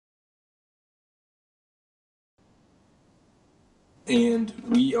And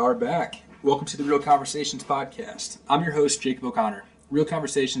we are back. Welcome to the Real Conversations podcast. I'm your host, Jacob O'Connor. Real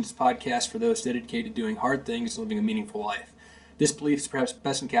Conversations is a podcast for those dedicated to doing hard things and living a meaningful life. This belief is perhaps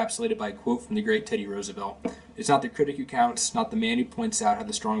best encapsulated by a quote from the great Teddy Roosevelt. It's not the critic who counts, not the man who points out how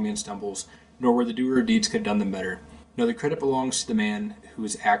the strong man stumbles, nor where the doer of deeds could have done them better. No, the credit belongs to the man who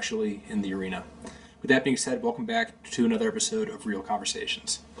is actually in the arena. With that being said, welcome back to another episode of Real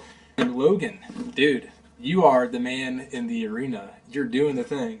Conversations. And Logan, dude, you are the man in the arena. You're doing the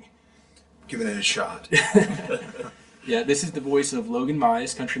thing. Giving it a shot. Yeah, this is the voice of Logan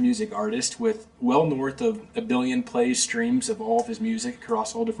Mize, country music artist with well north of 1 billion plays streams of all of his music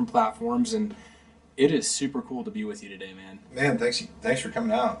across all different platforms, and it is super cool to be with you today, man. Man, thanks for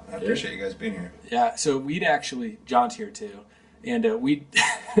coming out. I appreciate you guys being here. Yeah, so John's here too, and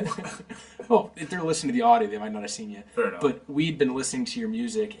well, if they're listening to the audio, they might not have seen you. Fair enough. But we'd been listening to your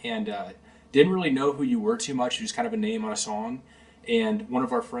music and didn't really know who you were too much. You just kind of a name on a song. And one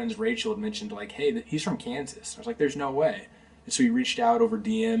of our friends, Rachel, had mentioned, like, hey, he's from Kansas. I was like, there's no way. And so we reached out over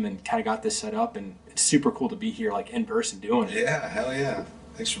DM and kind of got this set up. And it's super cool to be here, like, in person doing it. Yeah, hell yeah.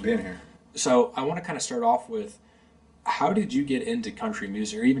 Thanks for being here. So I want to kind of start off with, how did you get into country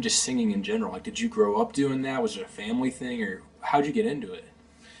music or even just singing in general? Like, did you grow up doing that? Was it a family thing? Or how'd you get into it?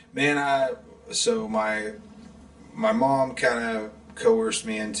 Man, so my mom kind of coerced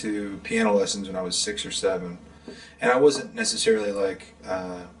me into piano lessons when I was 6 or 7. And I wasn't necessarily like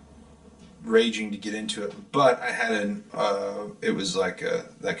raging to get into it, but I had it was like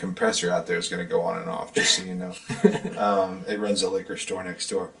that compressor out there is going to go on and off, just so you know. It runs a liquor store next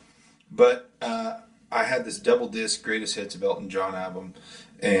door. But I had this double disc greatest hits of Elton John album,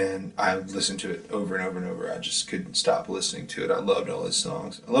 and I listened to it over and over and over. I just couldn't stop listening to it. I loved all his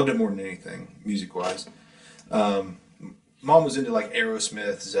songs. I loved it more than anything, music-wise. Mom was into like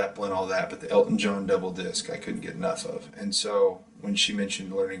Aerosmith, Zeppelin, all that, but the Elton John double disc I couldn't get enough of. And so when she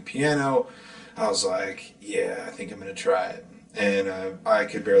mentioned learning piano, I was like, yeah, I think I'm going to try it. And I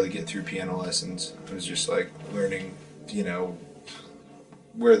could barely get through piano lessons. It was just like learning,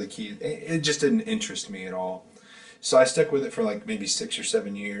 where the key. It just didn't interest me at all. So I stuck with it for like maybe 6 or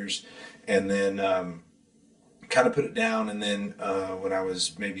 7 years, and then kind of put it down. And then when I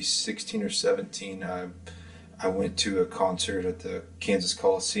was maybe 16 or 17, I went to a concert at the Kansas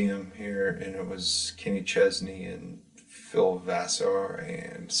Coliseum here, and it was Kenny Chesney and Phil Vassar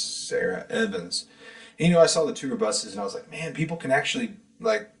and Sarah Evans. And, I saw the tour buses, and I was like, man, people can actually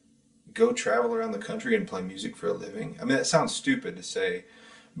like go travel around the country and play music for a living. I mean, that sounds stupid to say,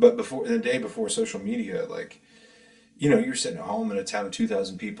 but the day before social media, like, you're sitting at home in a town of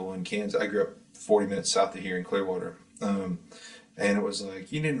 2,000 people in Kansas. I grew up 40 minutes south of here in Clearwater, and it was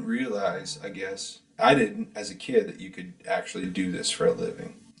like, you didn't realize, I guess, I didn't as a kid, that you could actually do this for a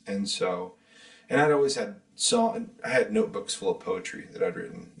living. And so, and I'd always had I had notebooks full of poetry that I'd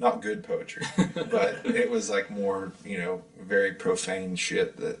written. Not good poetry, but it was like more, very profane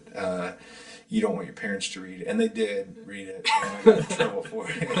shit that you don't want your parents to read. And they did read it, and I got in trouble for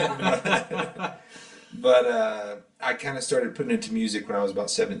it. But I kind of started putting it to music when I was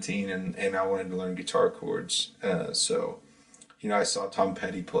about 17, and I wanted to learn guitar chords. So, I saw Tom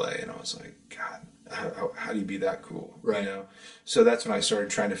Petty play, and I was like, God, how do you be that cool? Right. So that's when I started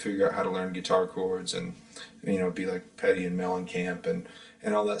trying to figure out how to learn guitar chords and, be like Petty and Mellencamp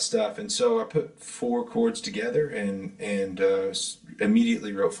and all that stuff. And so I put 4 chords together and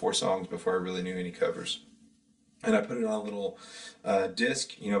immediately wrote 4 songs before I really knew any covers. And I put it on a little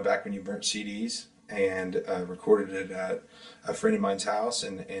disc, back when you burnt CDs, and recorded it at a friend of mine's house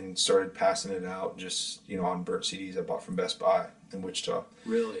and started passing it out just, on burnt CDs I bought from Best Buy in Wichita.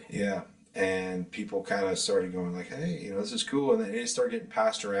 Really? Yeah. And people kind of started going like, hey, this is cool. And then it started getting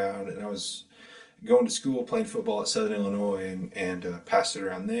passed around. And I was going to school playing football at Southern Illinois and passed it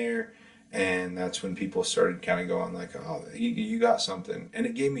around there. And that's when people started kind of going like, oh, you got something. And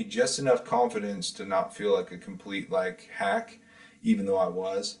it gave me just enough confidence to not feel like a complete like hack, even though I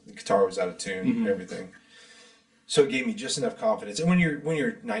was. The guitar was out of tune and everything. So it gave me just enough confidence. And when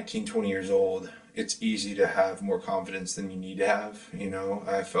you're 19, 20 years old, it's easy to have more confidence than you need to have.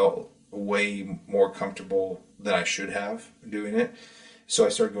 I felt way more comfortable than I should have doing it. So I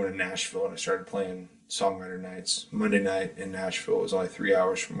started going to Nashville, and I started playing songwriter nights. Monday night in Nashville was only 3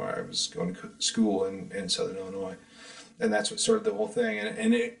 hours from where I was going to school in Southern Illinois. And that's what started the whole thing.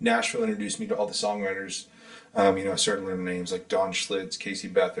 And Nashville introduced me to all the songwriters. I started learning names like Don Schlitz, Casey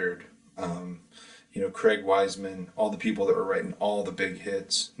Beathard, Craig Wiseman, all the people that were writing all the big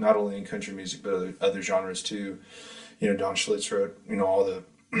hits, not only in country music, but other genres too. Don Schlitz wrote, all the,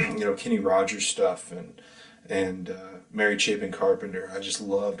 Kenny Rogers stuff and Mary Chapin Carpenter. I just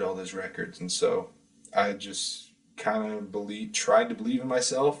loved all those records. And so I just kind of tried to believe in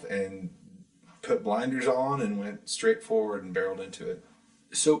myself and put blinders on and went straight forward and barreled into it.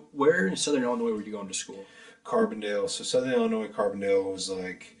 So where in Southern Illinois were you going to school? Carbondale. So Southern Illinois, Carbondale was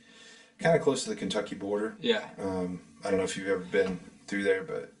like kind of close to the Kentucky border. Yeah. I don't know if you've ever been through there,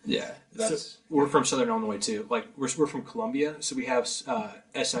 but yeah, that's so we're from Southern Illinois too. Like we're from Columbia, so we have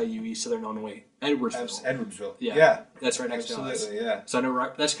SIUE, Southern Illinois, Edwardsville. Edwardsville. Yeah, that's right next to us. Absolutely, yeah. So I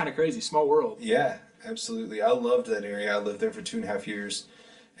know that's kind of crazy, small world. Yeah, absolutely. I loved that area. I lived there for 2.5 years,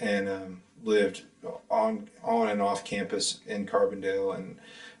 and lived on and off campus in Carbondale, and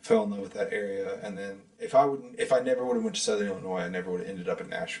fell in love with that area. And then if I never would have went to Southern Illinois, I never would have ended up in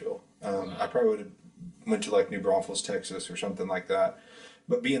Nashville. I probably would have went to like New Braunfels, Texas, or something like that.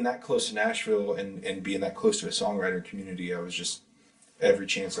 But being that close to Nashville and being that close to a songwriter community, I was just, every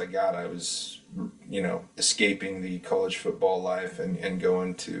chance I got, I was, escaping the college football life and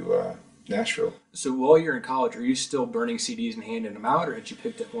going to Nashville. So while you're in college, are you still burning CDs and handing them out, or had you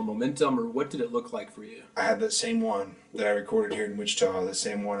picked up more momentum, or what did it look like for you? I had that same one that I recorded here in Wichita, the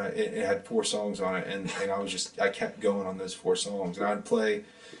same one, it had 4 songs on it, and I kept going on those 4 songs. And I'd play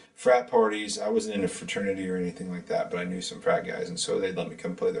frat parties. I wasn't in a fraternity or anything like that, but I knew some frat guys, and so they'd let me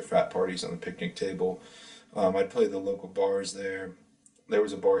come play their frat parties on the picnic table. I'd play the local bars there. There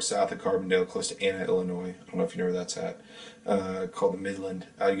was a bar south of Carbondale, close to Anna, Illinois. I don't know if you know where that's at, called the Midland.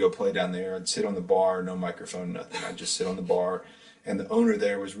 I'd go play down there. I'd sit on the bar, no microphone, nothing. I'd just sit on the bar. And the owner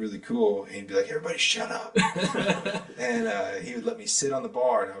there was really cool. He'd be like, "Everybody shut up." And he would let me sit on the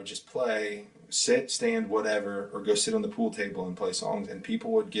bar, and I would just play, sit, stand, whatever, or go sit on the pool table and play songs. And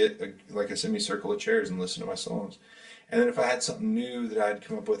people would get a semicircle of chairs and listen to my songs. And then if I had something new that I'd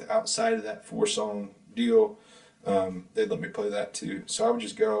come up with outside of that 4-song deal, they'd let me play that too. So I would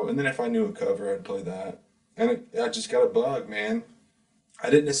just go, and then if I knew a cover, I'd play that. And I just got a bug, man. I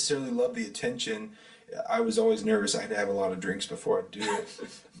didn't necessarily love the attention. I was always nervous. I had to have a lot of drinks before I'd do it.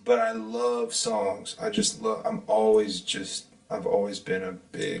 But I love songs. I've always been a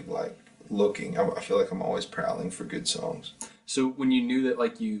big, I feel like I'm always prowling for good songs. So when you knew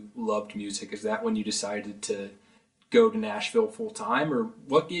that you loved music, is that when you decided to go to Nashville full time, or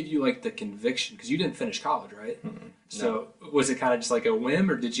what gave you the conviction? Because you didn't finish college, right? Mm-mm. So was it kind of just a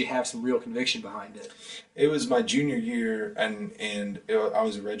whim, or did you have some real conviction behind it? It was my junior year, and I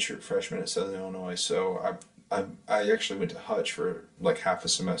was a redshirt freshman at Southern Illinois, so I actually went to Hutch for half a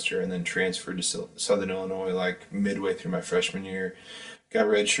semester, and then transferred to Southern Illinois midway through my freshman year. Got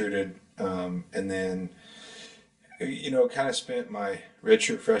redshirted, and then kind of spent my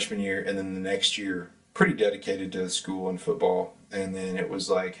redshirt freshman year, and then the next year pretty dedicated to school and football. And then it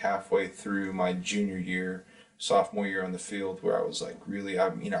was halfway through my junior year, sophomore year on the field, where I was really,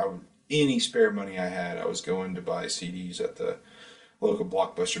 any spare money I had, I was going to buy CDs at the local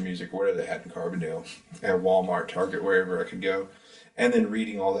Blockbuster Music, or whatever they had in Carbondale, at Walmart, Target, wherever I could go. And then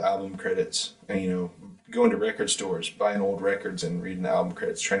reading all the album credits, and going to record stores, buying old records and reading the album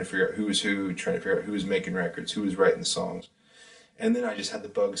credits, trying to figure out who was who, trying to figure out who was making records, who was writing the songs. And then I just had the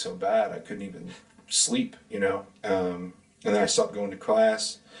bug so bad I couldn't even sleep, and then I stopped going to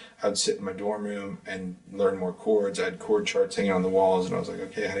class. I'd sit in my dorm room and learn more chords. I had chord charts hanging on the walls, and I was like,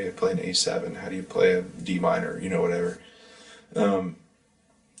 okay, how do you play an A7? How do you play a D minor? Whatever. And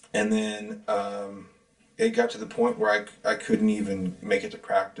then it got to the point where I couldn't even make it to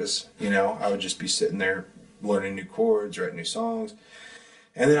practice. I would just be sitting there learning new chords, writing new songs.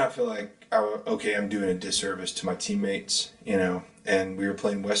 And then I feel like, I'm doing a disservice to my teammates, and we were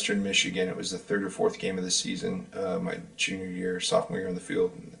playing Western Michigan. It was the 3rd or 4th game of the season, my junior year, sophomore year on the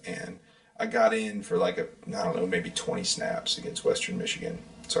field. And I got in for maybe 20 snaps against Western Michigan.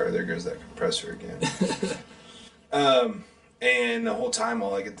 Sorry, there goes that compressor again. And the whole time,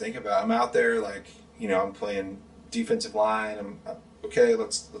 all I could think about, I'm out there, I'm playing defensive line. I'm okay,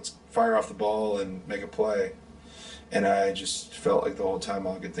 let's fire off the ball and make a play. And I just felt like the whole time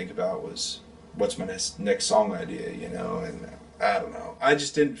all I could think about was, what's my next song idea, and I don't know. I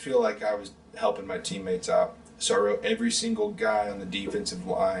just didn't feel like I was helping my teammates out. So I wrote every single guy on the defensive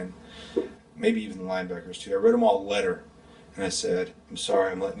line, maybe even the linebackers too. I wrote them all a letter, and I said, "I'm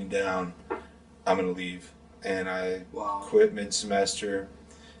sorry, I'm letting you down. I'm going to leave." And I quit mid-semester,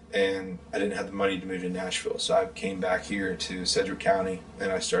 and I didn't have the money to move to Nashville. So I came back here to Sedgwick County,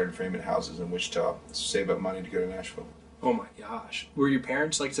 and I started framing houses in Wichita to save up money to go to Nashville. Oh my gosh. Were your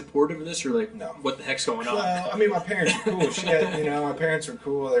parents supportive of this, or no? What the heck's going on? Well, my parents were cool. My parents were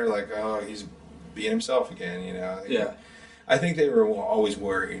cool. They were like, "Oh, he's being himself again," Yeah. I think they were always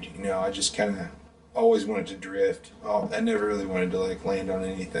worried. I just kind of always wanted to drift. I never really wanted to land on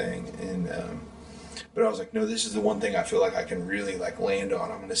anything, and but I was like, no, this is the one thing I feel like I can really land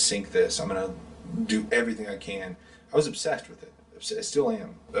on. I'm going to sink this. I'm going to do everything I can I was obsessed with it. I still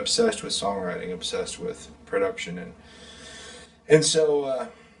am obsessed with songwriting, obsessed with production, and so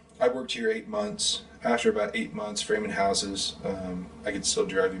I worked here 8 months. After about 8 months framing houses, I could still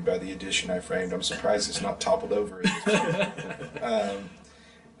drive you by the edition I framed. I'm surprised it's not toppled over at this point.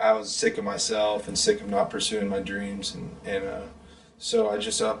 I was sick of myself and sick of not pursuing my dreams, and so I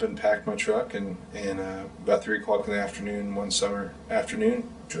just up and packed my truck and about 3 o'clock in the afternoon one summer afternoon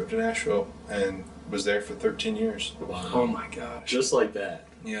drove to Nashville and was there for 13 years. Wow. Oh my gosh. Just like that.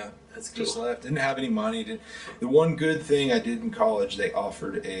 Yeah. That's cool. Just left. Didn't have any money. The one good thing I did in college, they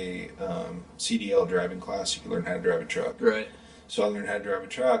offered a CDL driving class. You could learn how to drive a truck. Right. So I learned how to drive a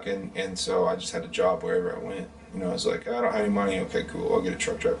truck, and so I just had a job wherever I went. You know, I was like, I don't have any money. Okay, cool. I'll get a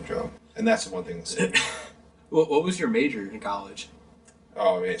truck driving job. And that's the one thing that saved me. What was your major in college?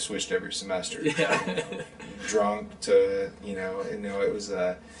 Oh, I mean, it switched every semester. Yeah. Drunk to, it was,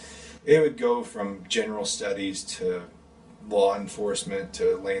 it would go from general studies to law enforcement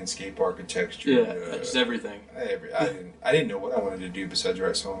to landscape architecture. Yeah, just everything. I didn't know what I wanted to do besides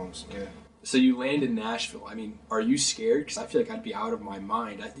write songs. Yeah. So you land in Nashville. I mean, are you scared? Because I feel like I'd be out of my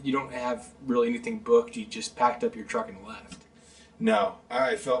mind. You don't have really anything booked. You just packed up your truck and left. No,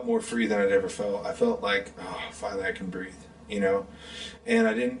 I felt more free than I'd ever felt. I felt like, finally I can breathe, And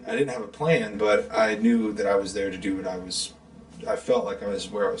I didn't have a plan, but I knew that I was there to do what I felt like I was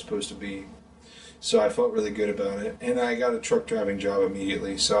where I was supposed to be. So I felt really good about it. And I got a truck driving job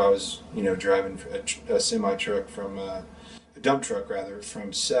immediately. So I was, driving a semi-truck a dump truck rather,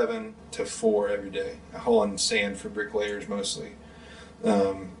 from 7 to 4 every day. Hauling sand for bricklayers mostly.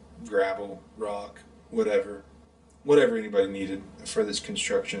 Gravel, rock, whatever anybody needed for this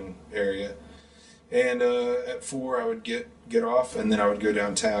construction area. And at 4 I would get off, and then I would go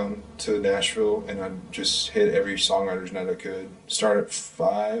downtown to Nashville, and I'd just hit every songwriter's night I could. Start at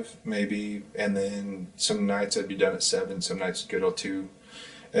 5 maybe, and then some nights I'd be done at 7, some nights I'd go till 2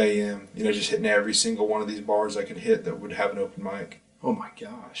 a.m. Just hitting every single one of these bars I could hit that would have an open mic. Oh my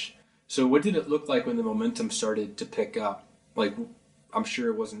gosh. So what did it look like when the momentum started to pick up? Like, I'm sure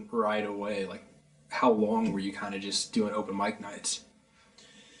it wasn't right away. Like, how long were you kind of just doing open mic nights?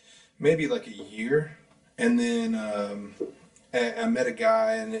 Maybe like a year. And then I met a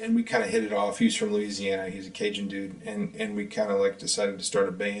guy, and we kind of hit it off. He was from Louisiana. He's a Cajun dude. And we kind of decided to start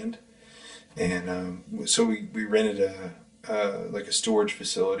a band. And so we rented a storage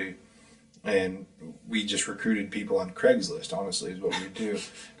facility. And we just recruited people on Craigslist, honestly, is what we do.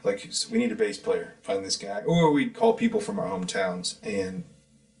 We need a bass player, find this guy. Or we'd call people from our hometowns. And,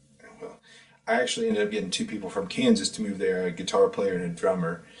 well, I actually ended up getting 2 people from Kansas to move there, a guitar player and a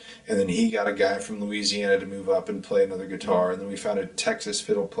drummer. And then he got a guy from Louisiana to move up and play another guitar. And then we found a Texas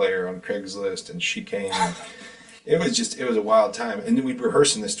fiddle player on Craigslist, and she came. And it was a wild time. And then we'd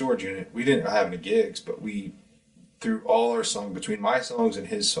rehearse in the storage unit. We didn't have any gigs, but through all our songs, between my songs and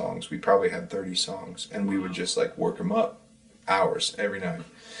his songs, we probably had 30 songs, and we would just work them up hours every night.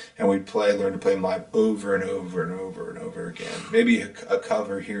 And we'd learn to play them live over and over and over and over again. Maybe a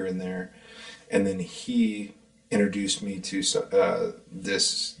cover here and there. And then he introduced me to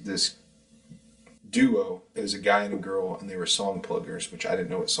this duo. It was a guy and a girl, and they were song pluggers, which I didn't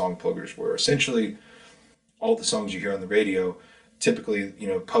know what song pluggers were. Essentially, all the songs you hear on the radio, typically,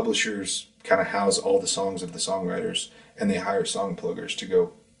 publishers kind of house all the songs of the songwriters, and they hire song pluggers to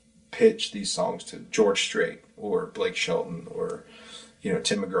go pitch these songs to George Strait or Blake Shelton or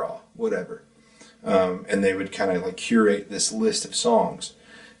Tim McGraw, whatever. And they would kind of curate this list of songs,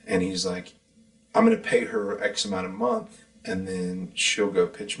 and he's like, I'm going to pay her X amount a month, and then she'll go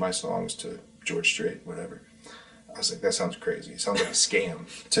pitch my songs to George Strait, whatever. I was like, that sounds crazy. It sounds like a scam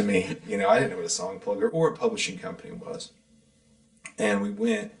to me. I didn't know what a song plugger or a publishing company was. And we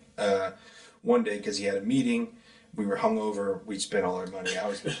went one day because he had a meeting. We were hungover. We'd spent all our money.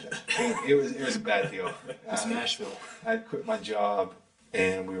 It was a bad deal. It's Nashville. I'd quit my job,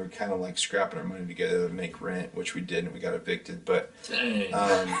 and we were kind of scrapping our money together to make rent, which we did, and we got evicted. But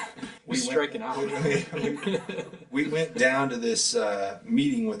we striking out. We went down to this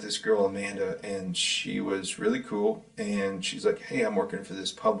meeting with this girl, Amanda, and she was really cool. And she's like, hey, I'm working for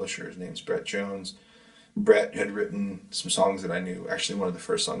this publisher. His name's Brett Jones. Brett had written some songs that I knew. Actually, one of the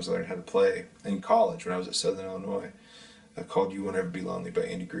first songs I learned how to play in college when I was at Southern Illinois, called You Won't Ever Be Lonely by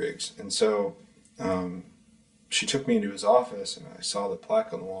Andy Griggs. And so she took me into his office, and I saw the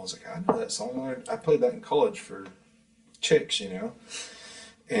plaque on the wall. I was like, I know that song. I played that in college for chicks,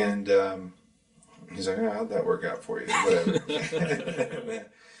 And he's like, how'd that work out for you? Whatever.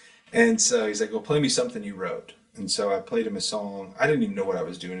 And so he's like, well, play me something you wrote. And so I played him a song. I didn't even know what I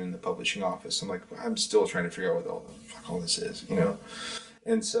was doing in the publishing office. I'm like, I'm still trying to figure out what the fuck all this is,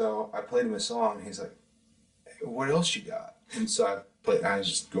 And so I played him a song, and he's like, what else you got? And so I was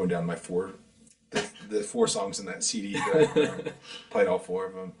just going down the 4 songs in that CD that I played all 4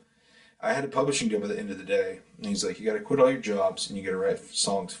 of them. I had a publishing deal by the end of the day, and he's like, you got to quit all your jobs and you got to write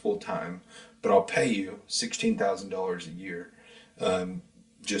songs full time, but I'll pay you $16,000 a year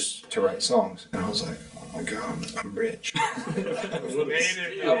just to write songs. And I was like, oh my God, I'm rich.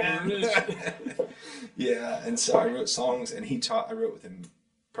 Yeah, and so I wrote songs, and I wrote with him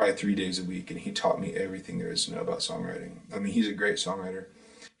probably 3 days a week, and he taught me everything there is to know about songwriting. I mean, he's a great songwriter.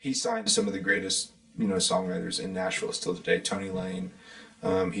 He signed some of the greatest, songwriters in Nashville still today. Tony Lane.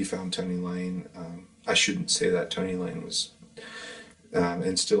 He found Tony Lane. I shouldn't say that. Tony Lane was,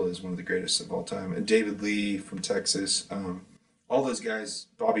 and still is, one of the greatest of all time. And David Lee from Texas. All those guys,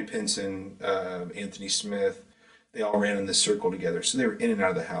 Bobby Pinson, Anthony Smith, they all ran in this circle together. So they were in and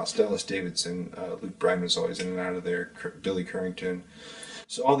out of the house. Dallas Davidson, Luke Bryan was always in and out of there. Billy Currington.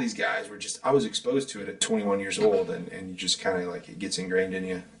 So all these guys were I was exposed to it at 21 years old, and you just kind of like, it gets ingrained in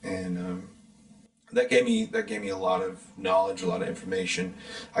you. And that gave me a lot of knowledge, a lot of information.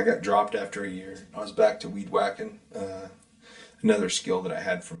 I got dropped after a year. I was back to weed whacking, another skill that I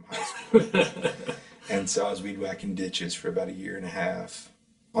had from high school. And so I was weed whacking ditches for about a year and a half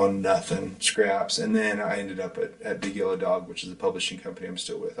on nothing, scraps. And then I ended up at Big Yellow Dog, which is a publishing company I'm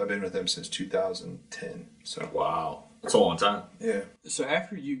still with. I've been with them since 2010. So wow, that's a long time. Yeah. So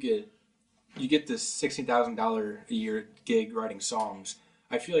after you get this $16,000 a year gig writing songs,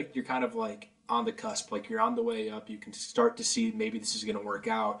 I feel like you're kind of like on the cusp, like you're on the way up. You can start to see maybe this is going to work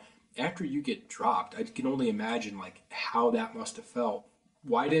out. After you get dropped, I can only imagine like how that must have felt.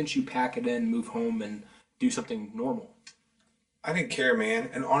 Why didn't you pack it in, move home, and do something normal? I didn't care,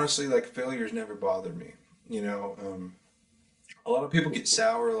 man. And honestly, like, failures never bothered me. A lot of people get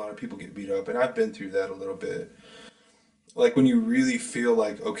sour, a lot of people get beat up, and I've been through that a little bit. Like, when you really feel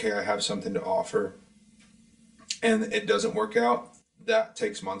like, okay, I have something to offer, and it doesn't work out, that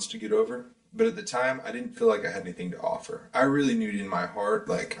takes months to get over. But at the time, I didn't feel like I had anything to offer. I really knew in my heart,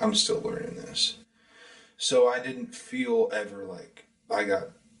 like, I'm still learning this. So I didn't feel ever like I got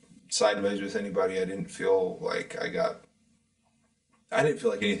sideways with anybody. I didn't feel like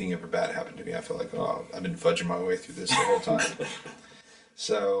anything ever bad happened to me. I felt like, oh, I've been fudging my way through this the whole time.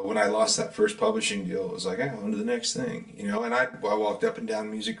 So when I lost that first publishing deal, it was like, on to the next thing, and I walked up and down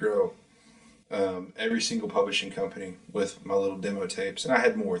Music Row, every single publishing company with my little demo tapes. And I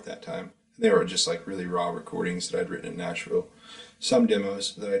had more at that time. They were just like really raw recordings that I'd written in Nashville. Some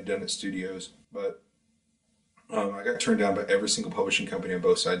demos that I'd done at studios, but I got turned down by every single publishing company on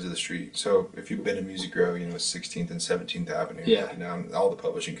both sides of the street. So if you've been in Music Row, 16th and 17th Avenue, yeah, down, all the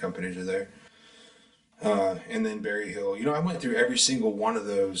publishing companies are there. And then Berry Hill. I went through every single one of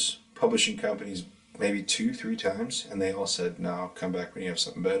those publishing companies maybe 2-3 times, and they all said, no, come back when you have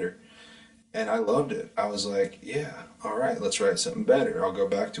something better. And I loved it. I was like, yeah, all right, let's write something better. I'll go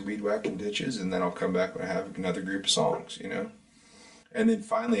back to weed whacking ditches, and then I'll come back when I have another group of songs, And then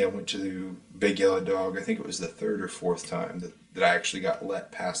finally I went to Big Yellow Dog. I think it was the 3rd or 4th time that I actually got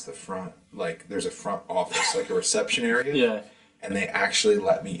let past the front. Like, there's a front office, like a reception area. Yeah. And they actually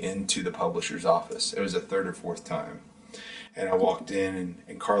let me into the publisher's office. It was the 3rd or 4th time. And I walked in,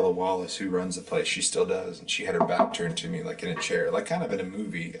 and Carla Wallace, who runs the place, she still does, and she had her back turned to me like in a chair, like kind of in a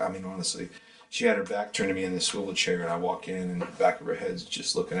movie. I mean, honestly, she had her back turned to me in the swivel chair, and I walk in, and the back of her head's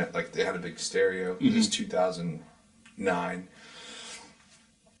just looking at, like, they had a big stereo. Mm-hmm. It was 2009.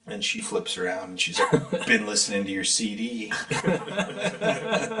 And she flips around, and she's like, been listening to your CD.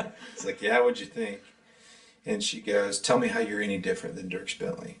 It's like, yeah, what'd you think? And she goes, tell me how you're any different than Dierks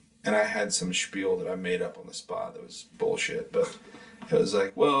Bentley. And I had some spiel that I made up on the spot that was bullshit, but it was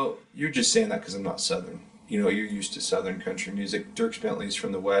like, well, you're just saying that because I'm not Southern. You're used to Southern country music. Dierks Bentley's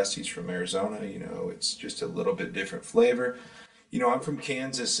from the West. He's from Arizona. It's just a little bit different flavor. I'm from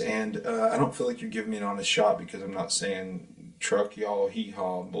Kansas, and I don't feel like you're giving me an honest shot because I'm not saying truck y'all,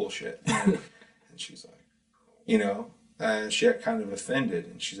 hee-haw, bullshit. And she's like, she got kind of offended,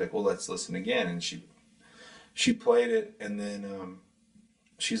 and she's like, well, let's listen again. And she played it, and then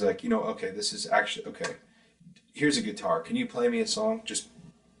she's like, okay, this is actually, okay, here's a guitar. Can you play me a song? Just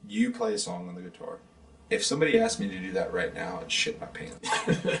you play a song on the guitar. If somebody asked me to do that right now, I'd shit my pants.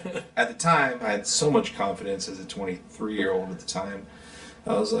 At the time, I had so much confidence as a 23-year-old at the time.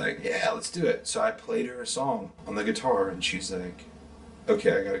 I was like, yeah, let's do it. So I played her a song on the guitar, and she's like,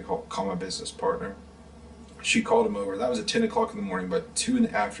 okay, I got to call my business partner. She called him over. That was at 10 o'clock in the morning, but 2 in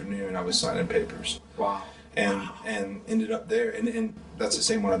the afternoon, I was signing papers. Wow. And ended up there. And that's the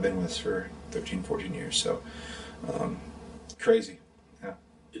same one I've been with for 13, 14 years. So, crazy. Yeah.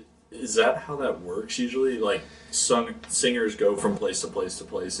 Is that how that works usually? Like, singers go from place to place to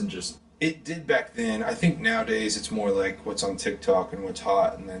place and just It did back then. I think nowadays it's more like what's on TikTok and what's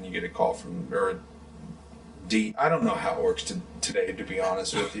hot, and then you get a call from or a D. I don't know how it works today, to be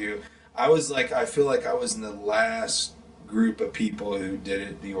honest with you. I feel like I was in the last group of people who did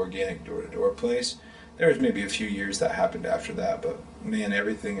it the organic door to door place. There was maybe a few years that happened after that, but man,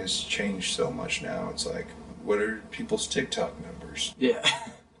 everything has changed so much now. It's like, what are people's TikTok numbers? Yeah.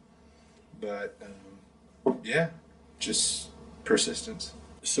 But yeah, just persistence.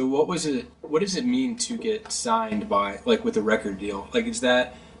 So what was it? What does it mean to get signed by, like, with a record deal? Like, is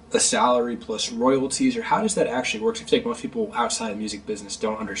that a salary plus royalties, or how does that actually work? I feel like most people outside of music business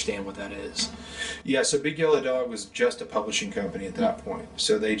don't understand what that is. Yeah, so Big Yellow Dog was just a publishing company at that point.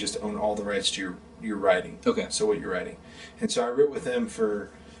 So they just own all the rights to your writing. Okay. So what you're writing. And so I wrote with them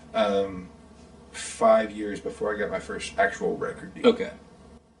for 5 years before I got my first actual record deal. Okay.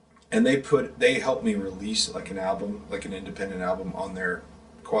 And they helped me release like an album, like an independent album on their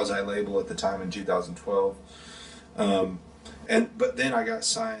quasi label at the time in 2012. But then I got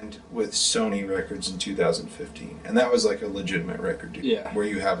signed with Sony Records in 2015, and that was like a legitimate record deal, Yeah. where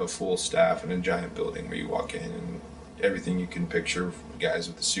you have a full staff in a giant building where you walk in and everything you can picture, guys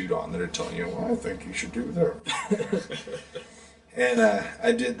with a suit on that are telling you, well, I think you should do that. And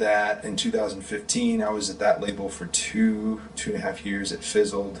I did that in 2015. I was at that label for two and a half years. It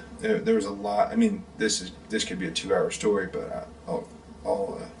fizzled. There was a lot. I mean, this could be a 2-hour story, but I'll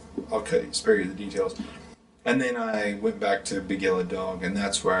spare you the details. And then I went back to Big Yellow Dog, and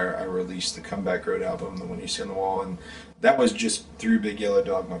that's where I released the Comeback Road album, the one you see on the wall. And that was just through Big Yellow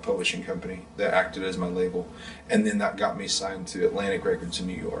Dog, my publishing company, that acted as my label. And then that got me signed to Atlantic Records in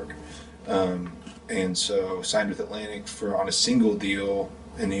New York. And so signed with Atlantic on a single deal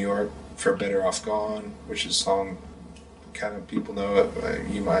in New York for Better Off Gone, which is a song kind of people know it, but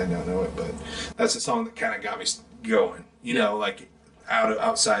you might not know it, but that's a song that kind of got me going, you know, like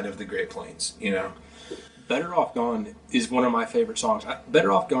outside of the Great Plains, you know. Better Off Gone is one of my favorite songs.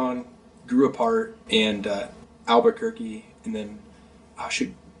 Better Off Gone, Grew Apart, and Albuquerque, and then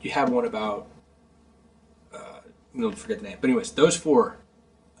you have one about I'll forget the name. But anyways, those four,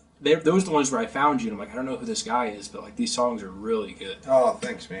 those are the ones where I found you, and I'm like, I don't know who this guy is, but like these songs are really good. Oh,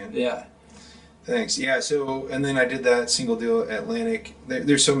 thanks, man. Yeah. Thanks. Yeah. So, and then I did that single deal at Atlantic.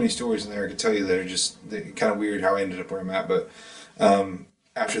 There's so many stories in there I could tell you that are just kind of weird how I ended up where I'm at. But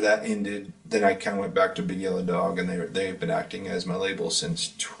after that ended, then I kind of went back to Big Yellow Dog, and they've been acting as my label since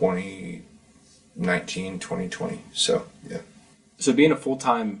 2019, 2020. So, yeah. So being a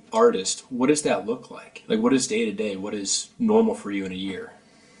full-time artist, what does that look like? Like, what is day-to-day? What is normal for you in a year?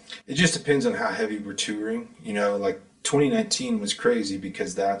 It just depends on how heavy we're touring. You know, like 2019 was crazy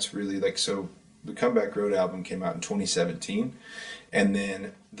because that's really like, so the Comeback Road album came out in 2017, and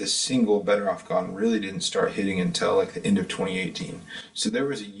then the single Better Off Gone really didn't start hitting until like the end of 2018. So there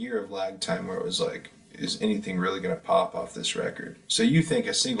was a year of lag time where it was like, is anything really going to pop off this record? So you think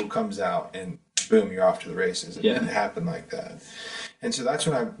a single comes out and boom, you're off to the races. It didn't happen like that. And so that's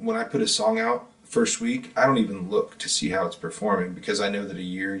when I put a song out first week, I don't even look to see how it's performing because I know that a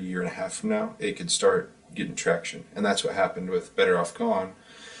year and a half from now, it could start getting traction. And that's what happened with Better Off Gone.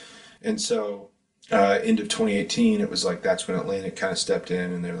 And so end of 2018, it was like that's when Atlantic kind of stepped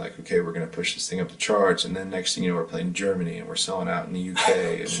in and they're like, okay, we're going to push this thing up the charts. And then next thing you know, we're playing Germany and we're selling out in the UK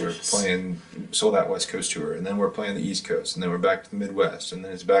and we're playing sold out West Coast tour. And then we're playing the East Coast and then we're back to the Midwest and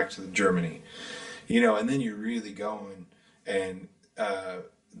then it's back to Germany, you know, and then you're really going. And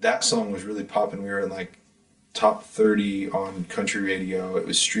that song was really popping. We were in like top 30 on country radio. It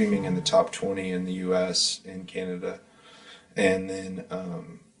was streaming in the top 20 in the US and Canada. And then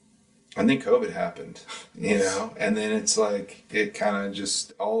COVID happened, you know, and then it's like, it kind of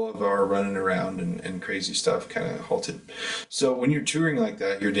just, all of our running around and crazy stuff kind of halted. So when you're touring like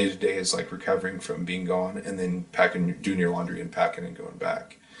that, your day to day is like recovering from being gone and then doing your laundry and packing and going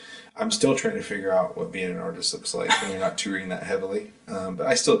back. I'm still trying to figure out what being an artist looks like when you're not touring that heavily. But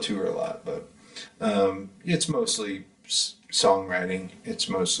I still tour a lot, but it's mostly songwriting. It's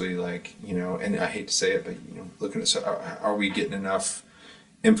mostly like, you know, and I hate to say it, but, you know, looking at, are we getting enough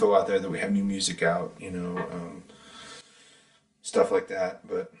info out there that we have new music out, you know, stuff like that.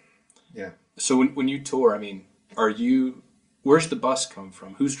 But yeah. So when you tour, I mean, where's the bus come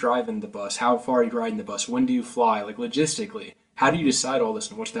from? Who's driving the bus? How far are you riding the bus? When do you fly? Like logistically, how do you decide all this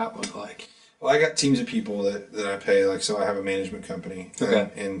and what's that look like? Well, I got teams of people that I pay, like, so I have a management company.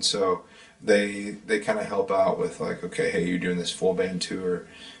 Okay. And so they kind of help out with like, okay, hey, you're doing this full band tour,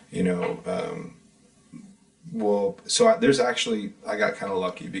 you know, Well, there's actually, I got kind of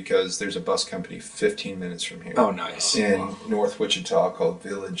lucky because there's a bus company 15 minutes from here Oh, nice. in North Wichita called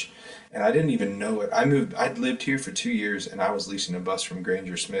Village. And I didn't even know it. I'd lived here for 2 years and I was leasing a bus from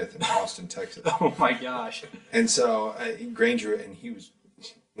Granger Smith in Austin, Texas. Oh my gosh. And so Granger, and he was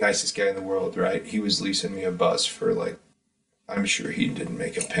nicest guy in the world, right? He was leasing me a bus for like, I'm sure he didn't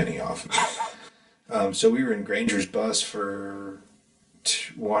make a penny off of it. So we were in Granger's bus for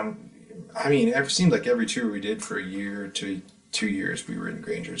it seemed like every tour we did for a year to 2 years, we were in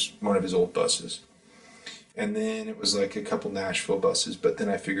Granger's, one of his old buses. And then it was like a couple Nashville buses, but then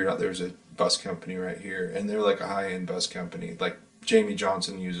I figured out there was a bus company right here, and they're like a high-end bus company. Like Jamie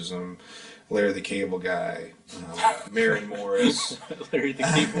Johnson uses them, Larry the Cable Guy, Mary Morris. Larry the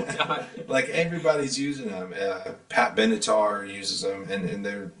Cable Guy. Like everybody's using them. Pat Benatar uses them, and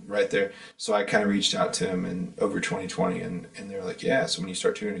they're right there. So I kind of reached out to him in over 2020, and they were like, yeah, so when you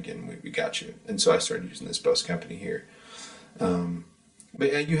start touring again, we got you. And so I started using this bus company here.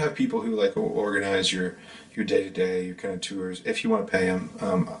 But yeah, you have people who like will organize your day-to-day, your kind of tours, if you want to pay them.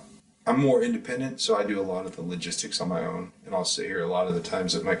 I'm more independent, so I do a lot of the logistics on my own, and I'll sit here a lot of the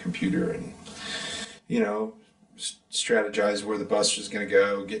times at my computer and, strategize where the bus is going to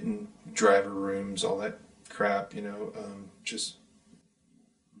go, getting driver rooms, all that crap, just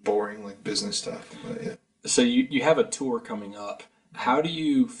boring like business stuff. But yeah. So you have a tour coming up. How do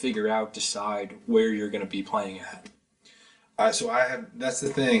you decide where you're going to be playing at? That's the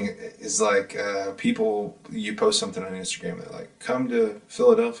thing, is like, people, you post something on Instagram, they're like, come to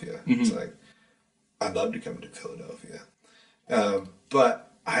Philadelphia. Mm-hmm. It's like, I'd love to come to Philadelphia.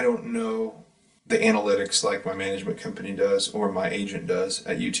 But I don't know the analytics like my management company does or my agent does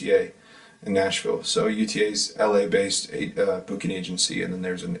at UTA in Nashville. So UTA's LA-based booking agency, and then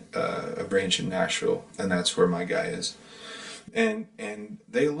there's a branch in Nashville, and that's where my guy is. And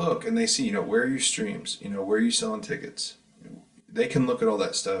they look and they see, where are your streams? Where are you selling tickets? They can look at all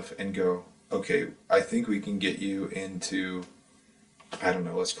that stuff and go, okay, I think we can get you into, I don't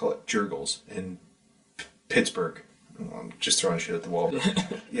know, let's call it Jurgles in Pittsburgh. I'm just throwing shit at the wall.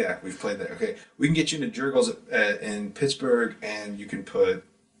 Yeah, we've played that. Okay, we can get you into Jurgles in Pittsburgh, and you can put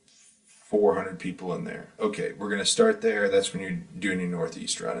 400 people in there. Okay, we're going to start there. That's when you're doing your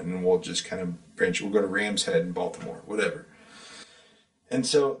Northeast run, and then we'll just kind of branch. We'll go to Rams Head in Baltimore, whatever. And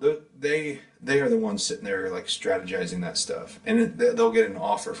so they are the ones sitting there like strategizing that stuff, and they'll get an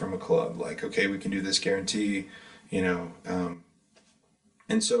offer from a club like, okay, we can do this guarantee, and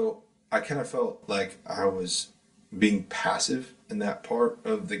so I kind of felt like I was being passive in that part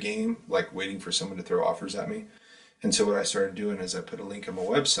of the game, like waiting for someone to throw offers at me. And so what I started doing is I put a link on my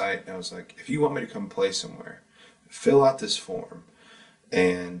website, and I was like, if you want me to come play somewhere, fill out this form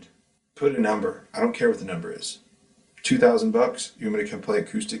and put a number. I don't care what the number is. $2,000. You want me to come play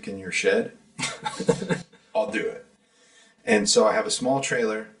acoustic in your shed? I'll do it. And so I have a small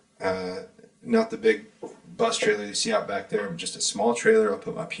trailer, not the big bus trailer you see out back there, but just a small trailer. I'll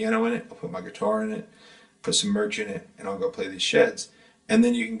put my piano in it. I'll put my guitar in it, put some merch in it, and I'll go play these sheds. And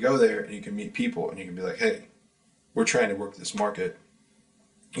then you can go there and you can meet people, and you can be like, hey, we're trying to work this market.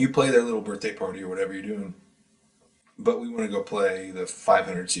 You play their little birthday party or whatever you're doing, but we want to go play the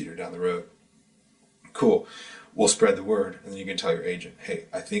 500-seater down the road. Cool. We'll spread the word, and then you can tell your agent, hey,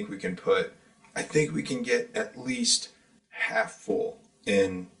 I think we can get at least half full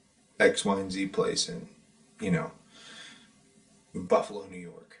in X, Y, and Z place in, Buffalo, New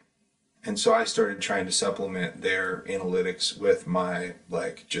York. And so I started trying to supplement their analytics with my,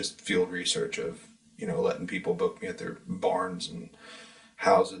 just field research of, letting people book me at their barns and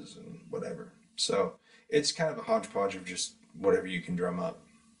houses and whatever. So it's kind of a hodgepodge of just whatever you can drum up.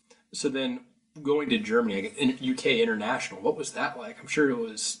 So then, going to Germany, UK International, what was that like? I'm sure it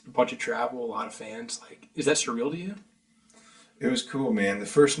was a bunch of travel, a lot of fans. Like, is that surreal to you? It was cool, man. The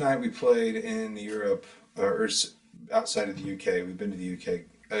first night we played in Europe, or outside of the UK, we've been to the UK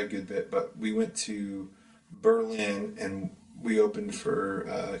a good bit, but we went to Berlin and we opened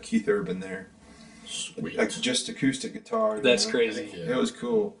for Keith Urban there. Sweet. Like just acoustic guitar. That's crazy. Yeah. It was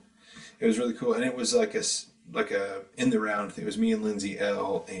cool. It was really cool, and it was like a in the round thing. It was me and Lindsay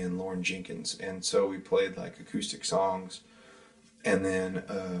L and Lauren Jenkins, and so we played like acoustic songs, and then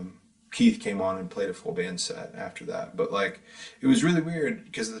Keith came on and played a full band set after that. But it was really weird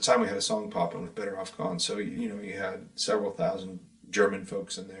because at the time we had a song popping with Better Off Gone, so you had several thousand German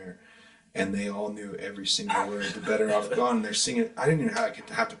folks in there, and they all knew every single word to Better Off Gone, and they're singing. I didn't even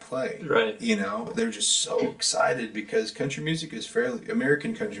have to play. Right. They're just so excited because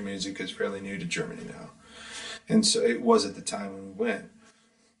American country music is fairly new to Germany now. And so it was at the time when we went.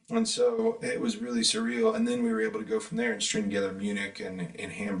 And so it was really surreal. And then we were able to go from there and string together Munich and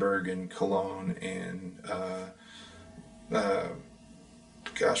Hamburg and Cologne and uh,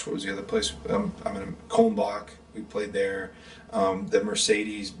 gosh, what was the other place? I'm in Kulmbach. We played there. The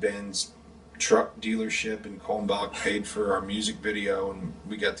Mercedes-Benz truck dealership in Kulmbach paid for our music video, and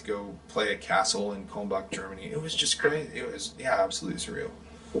we got to go play a castle in Kulmbach, Germany. It was just great. It was, yeah, absolutely surreal.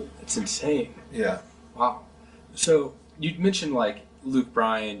 It's insane. Yeah. Wow. So you mentioned like Luke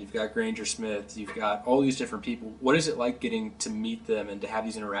Bryan, you've got Granger Smith, you've got all these different people. What is it like getting to meet them and to have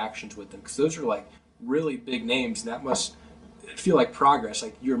these interactions with them? Because those are like really big names, and that must feel like progress.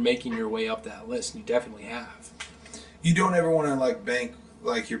 Like you're making your way up that list, and you definitely have. You don't ever want to like bank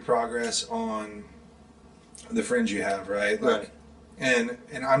like your progress on the friends you have, right? Like, Right. and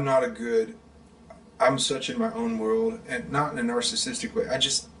I'm not a good. I'm such in my own world, and not in a narcissistic way.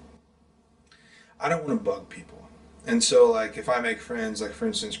 I don't want to bug people. And so, like, if I make friends, like, for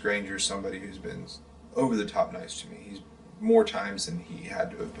instance, Granger is somebody who's been over the top nice to me. He's more times than he had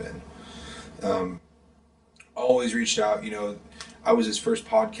to have been. Always reached out, you know. I was his first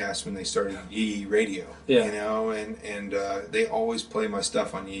podcast when they started Yee Radio, Yeah. you know, and they always play my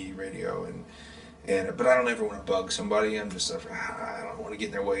stuff on Yee Radio, but I don't ever want to bug somebody. I'm just like, I don't want to get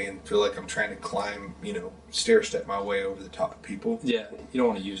in their way and feel like I'm trying to climb, you know, stair step my way over the top of people. Yeah. You don't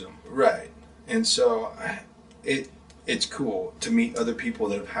want to use them. Right. And so it's cool to meet other people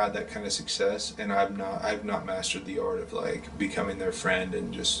that have had that kind of success, and I've not mastered the art of like becoming their friend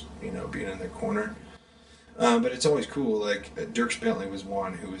and just, you know, being in their corner. But it's always cool. Like Dierks Bentley was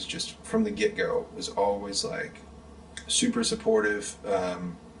one who was just from the get-go was always like super supportive.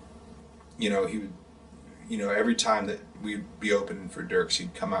 You know, he would, you know, every time that we'd be open for Dierks,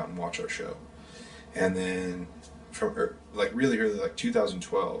 he'd come out and watch our show. And then like really early, like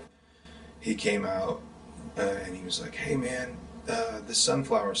 2012, he came out and he was like, "Hey man, the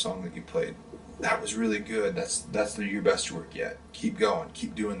Sunflower song that you played, that was really good. That's your best work yet. Keep going.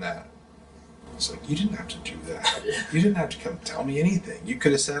 Keep doing that." It's like, you didn't have to do that. You didn't have to come tell me anything. You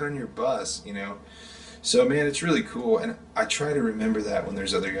could have sat on your bus, you know. So man, it's really cool, and I try to remember that when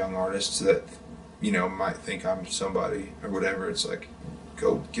there's other young artists that, you know, might think I'm somebody or whatever. It's like,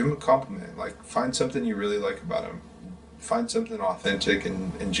 go give them a compliment. Like, find something you really like about them. Find something authentic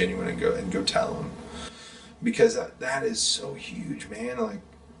and genuine, and go tell them, because that is so huge, man. Like,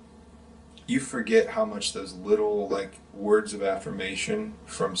 you forget how much those little like words of affirmation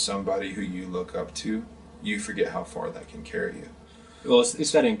from somebody who you look up to, you forget how far that can carry you. Well,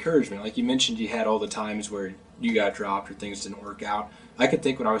 it's that encouragement. Like you mentioned, you had all the times where you got dropped or things didn't work out. I could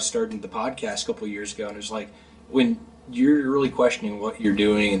think when I was starting the podcast a couple of years ago, and it was like when you're really questioning what you're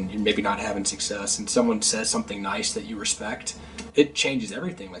doing and you're maybe not having success, and someone says something nice that you respect, it changes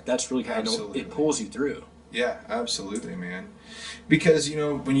everything. Like that's really kind of, it pulls you through. Yeah, absolutely, man. Because, you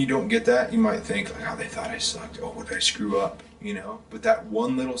know, when you don't get that, you might think, like, oh, they thought I sucked. Oh, what did I screw up? You know? But that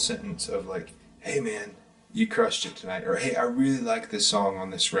one little sentence of, like, hey, man, you crushed it tonight. Or, hey, I really like this song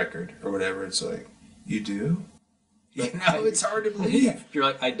on this record. Or whatever. It's like, you do? You know, it's hard to believe. You're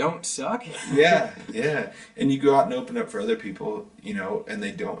like, I don't suck? Yeah, yeah. And you go out and open up for other people, you know, and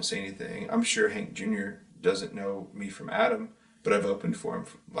they don't say anything. I'm sure Hank Jr. doesn't know me from Adam, but I've opened for him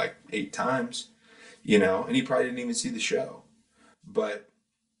like 8 times. You know, and he probably didn't even see the show. But,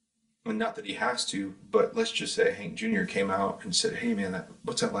 well, not that he has to, but let's just say Hank Jr. came out and said, hey man,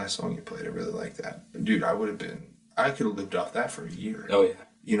 what's that last song you played? I really like that. Dude, I could have lived off that for a year. Oh, yeah.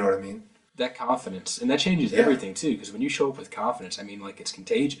 You know what I mean? That confidence. And that changes everything, too, because when you show up with confidence, I mean, like, it's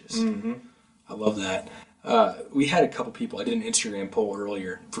contagious. Mm-hmm. I love that. We had a couple people, I did an Instagram poll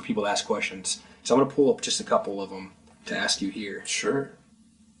earlier for people to ask questions. So I'm going to pull up just a couple of them to ask you here. Sure.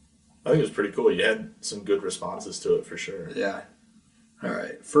 I think it was pretty cool. You had some good responses to it for sure. Yeah. All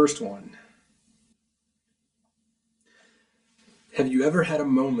right. First one. Have you ever had a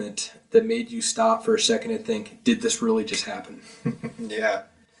moment that made you stop for a second and think, did this really just happen? Yeah.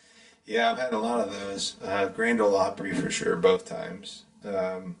 Yeah, I've had a lot of those. Grand Ole Opry for sure, both times.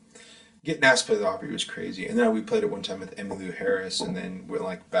 Getting asked to play the Opry was crazy. And then we played it one time with Emmylou Harris, and then we're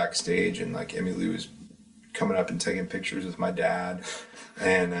like backstage, and like Emmylou was coming up and taking pictures with my dad.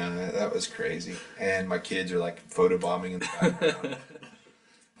 And that was crazy. And my kids are like photobombing in the background.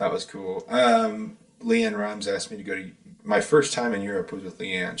 That was cool. Leanne Rhymes asked me to go to... My first time in Europe was with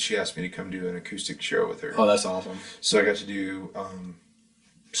Leanne. She asked me to come do an acoustic show with her. Oh, that's awesome. So I got to do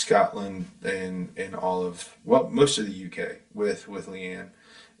Scotland and all of... Well, most of the UK with Leanne.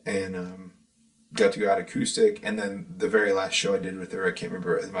 And got to go out acoustic. And then the very last show I did with her, I can't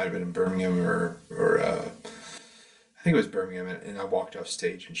remember, it might have been in Birmingham or I think it was Birmingham, and I walked off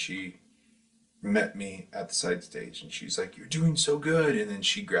stage, and she met me at the side stage, and she's like, "You're doing so good." And then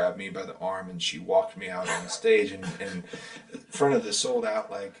she grabbed me by the arm and she walked me out on stage and in front of the sold out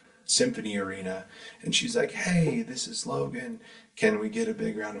like symphony arena. And she's like, "Hey, this is Logan. Can we get a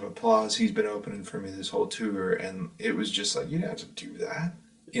big round of applause? He's been opening for me this whole tour." And it was just like, you didn't have to do that.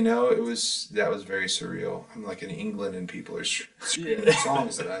 That was very surreal. I'm like in England and people are screaming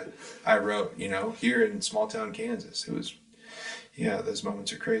songs that I wrote, here in small town Kansas. It was, yeah, those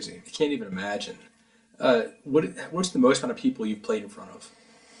moments are crazy. I can't even imagine. What's the most amount of people you've played in front of?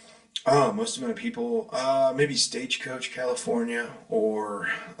 Oh, most amount of people, maybe Stagecoach, California, or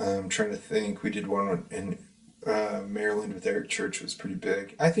I'm trying to think. We did one in Maryland with Eric Church, was pretty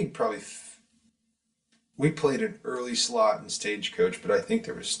big. I think probably we played an early slot in Stagecoach, but I think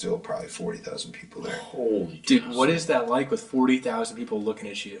there was still probably 40,000 people there. Holy dude! What is that like with 40,000 people looking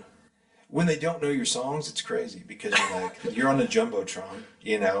at you? When they don't know your songs, it's crazy because you're on a jumbotron,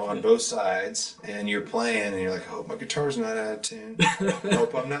 on both sides, and you're playing, and you're like, "I hope my guitar's not out of tune. I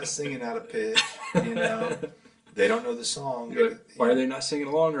hope I'm not singing out of pitch." They don't know the song. Like, why are they not singing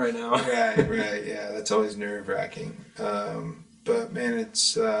along right now? Right. Yeah, that's always nerve-wracking. But man,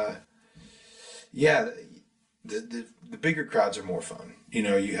 it's the bigger crowds are more fun.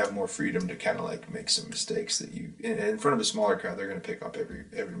 You have more freedom to kind of like make some mistakes that in front of a smaller crowd, they're going to pick up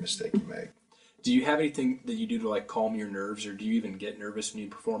every mistake you make. Do you have anything that you do to like calm your nerves, or do you even get nervous when you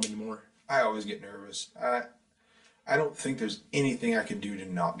perform anymore? I always get nervous. I don't think there's anything I can do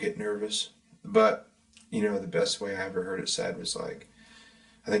to not get nervous. But the best way I ever heard it said was like,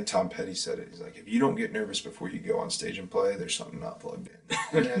 I think Tom Petty said it. He's like, if you don't get nervous before you go on stage and play, there's something not plugged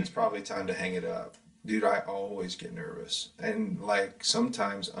in, and it's probably time to hang it up. Dude, I always get nervous, and like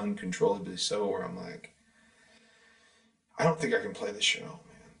sometimes uncontrollably so, where I'm like, I don't think I can play the show,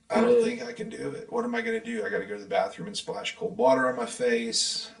 man. I don't think I can do it. What am I going to do? I got to go to the bathroom and splash cold water on my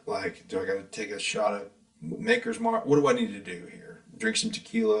face. Like, do I got to take a shot of Maker's Mark? What do I need to do here? Drink some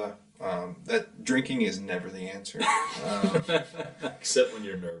tequila? That drinking is never the answer. Except when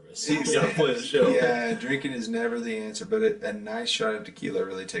you're nervous. You gotta play the show. Yeah, drinking is never the answer, but a nice shot of tequila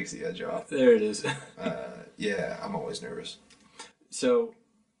really takes the edge off. There it is. Yeah, I'm always nervous. So,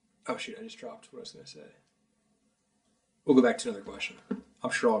 oh shoot, I just dropped what I was going to say. We'll go back to another question. I'm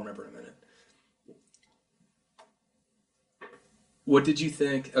sure I'll remember in a minute. What did you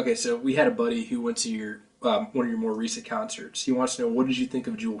think? Okay, so we had a buddy who went to your one of your more recent concerts. He wants to know, what did you think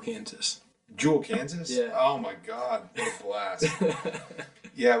of Jewel, Kansas? Jewel, Kansas? Yeah. Oh my God, what a blast.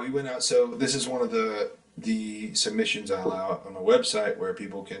 Yeah, we went out. So this is one of the submissions I allow on my website where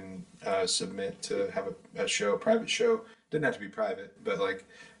people can submit to have a show, a private show. Doesn't have to be private, but like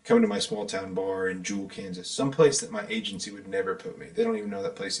coming to my small town bar in Jewel, Kansas, someplace that my agency would never put me. They don't even know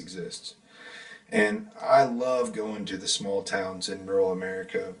that place exists. And I love going to the small towns in rural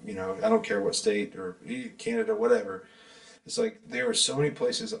America. I don't care what state or Canada, whatever. It's like there are so many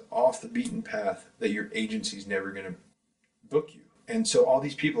places off the beaten path that your agency's never going to book you. And so all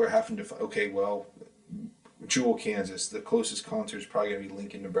these people are having to, okay, well, Jewel, Kansas, the closest concert is probably going to be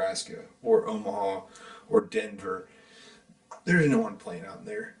Lincoln, Nebraska, or Omaha, or Denver. There's no one playing out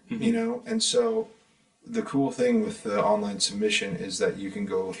there, And so the cool thing with the online submission is that you can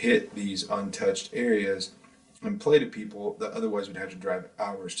go hit these untouched areas and play to people that otherwise would have to drive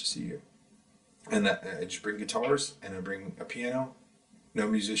hours to see you. And that I just bring guitars and I bring a piano, no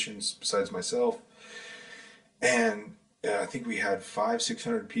musicians besides myself. And I think we had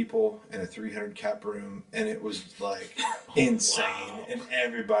 500-600 people in a 300 cap room, and it was like insane. Wow. And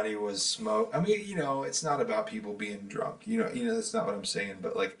everybody was smoked. I mean, it's not about people being drunk. That's not what I'm saying.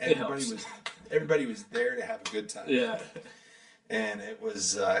 But like everybody was there to have a good time. Yeah. And it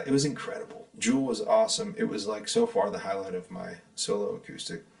was incredible. Jewel was awesome. It was like so far the highlight of my solo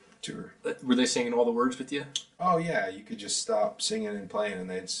acoustic tour. Were they singing all the words with you? Oh yeah, you could just stop singing and playing, and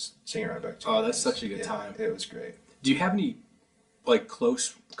they'd sing it right back to you. Oh, that's such a good time. It was great. Do you have any like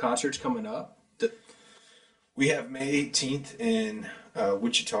close concerts coming up? We have May 18th in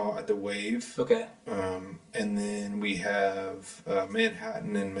Wichita at the Wave. Okay. And then we have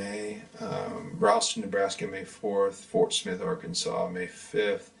Manhattan in May, Ralston, Nebraska, May 4th, Fort Smith, Arkansas, May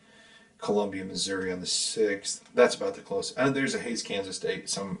 5th, Columbia, Missouri on the 6th. That's about the closest. And there's a Hays, Kansas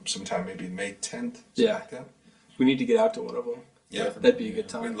date sometime maybe May 10th. Yeah. Like that. We need to get out to one of them. Yeah. That'd be a good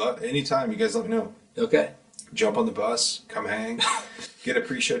time. We'd love anytime. You guys let me know. Okay. Jump on the bus, come hang, get a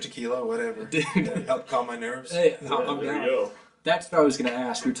pre-show tequila, whatever. Dude. Help calm my nerves. Hey, There I'm you down. go. That's what I was going to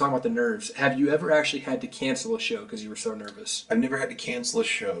ask. We were talking about the nerves. Have you ever actually had to cancel a show because you were so nervous? I never had to cancel a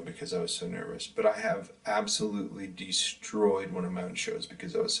show because I was so nervous, but I have absolutely destroyed one of my own shows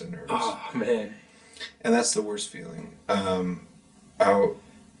because I was so nervous. Oh, man. And that's the worst feeling.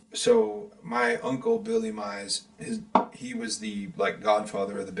 So my uncle Billy Mize, he was the like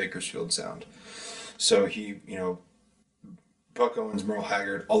godfather of the Bakersfield sound. So he, Buck Owens, Merle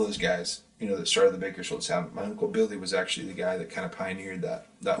Haggard, all those guys, that started the Bakersfield sound. My uncle Billy was actually the guy that kind of pioneered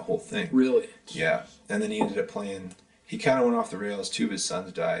that whole thing. Really? Yeah, and then he ended up playing. He kind of went off the rails. Two of his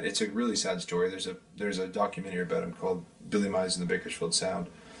sons died. It's a really sad story. There's a documentary about him called Billy Mize and the Bakersfield Sound.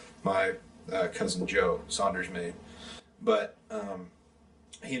 My cousin Joe Saunders made, but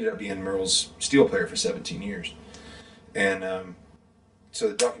he ended up being Merle's steel player for 17 years, and so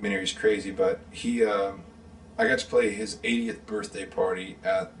the documentary is crazy. But I got to play his 80th birthday party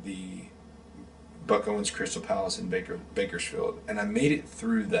at the Buck Owens Crystal Palace in Bakersfield, and I made it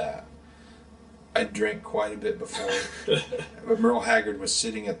through that. I drank quite a bit before, but Merle Haggard was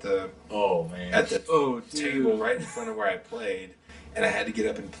sitting at the table right in front of where I played, and I had to get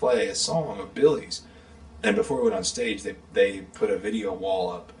up and play a song of Billy's. And before we went on stage, they put a video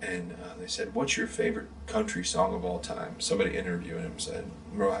wall up, and they said, "What's your favorite country song of all time?" Somebody interviewing him said,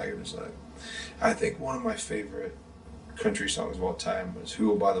 Merle Haggard was like, "I think one of my favorite country songs of all time was Who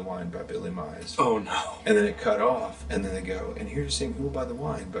Will Buy the Wine by Billy Mize." Oh, no. And then it cut off, and then they go, "And here to sing Who Will Buy the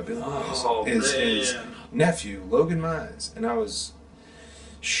Wine by Billy Mize Oh, is his man. nephew, Logan Mize." And I was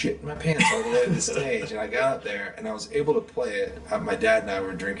shitting my pants all the way to the stage, and I got up there, and I was able to play it. My dad and I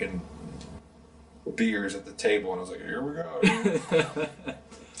were drinking beers at the table, and I was like, "Here we go."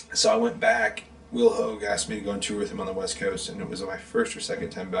 So I went back. Will Hogue asked me to go on tour with him on the West Coast, and it was my first or second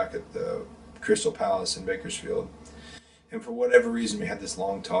time back at the Crystal Palace in Bakersfield. And for whatever reason, we had this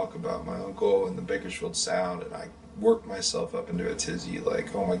long talk about my uncle and the Bakersfield sound, and I worked myself up into a tizzy,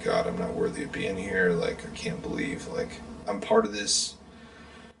 like, "Oh my God, I'm not worthy of being here. Like, I can't believe, like, I'm part of this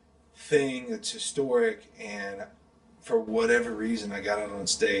thing that's historic." And for whatever reason, I got out on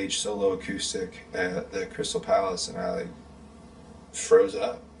stage, solo acoustic at the Crystal Palace, and I froze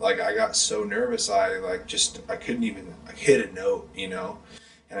up. Like, I got so nervous, I couldn't even hit a note, and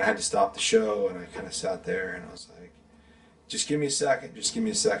I had to stop the show, and I kind of sat there, and I was like, just give me a second,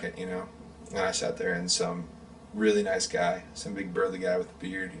 and I sat there, and some really nice guy, some big burly guy with a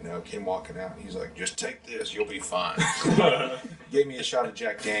beard, came walking out. He's like, "Just take this, you'll be fine." Gave me a shot of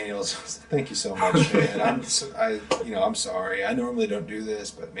Jack Daniels. "Thank you so much, man. I'm sorry. I normally don't do this,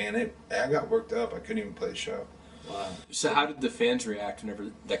 but man, I got worked up. I couldn't even play the show." Wow. So how did the fans react whenever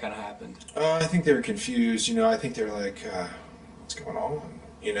that kind of happened? I think they were confused. I think they were like, "What's going on?"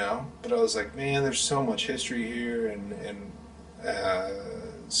 But I was like, "Man, there's so much history here, and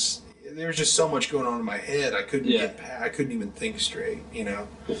there's just so much going on in my head. I couldn't I couldn't even think straight,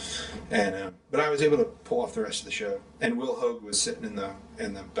 And but I was able to pull off the rest of the show. And Will Hogue was sitting in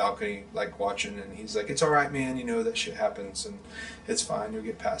the balcony, like, watching, and he's like, "It's all right, man. That shit happens, and it's fine. You'll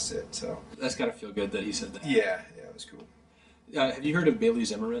get past it." So That's got to feel good that he said that. yeah, it was cool. Have you heard of Bailey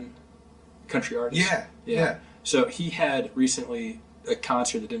Zimmerman, country artist? Yeah. So he had recently a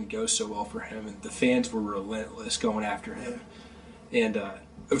concert that didn't go so well for him, and the fans were relentless going after him. And I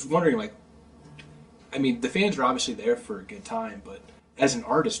was wondering, the fans are obviously there for a good time, but as an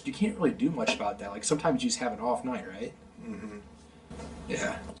artist, you can't really do much about that. Like, sometimes you just have an off night, right? Mm-hmm.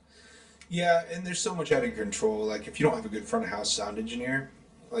 Yeah. Yeah, and there's so much out of your control. Like, if you don't have a good front of house sound engineer,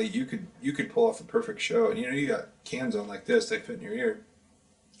 like, you could pull off a perfect show. And you got cans on like this, they fit in your ear.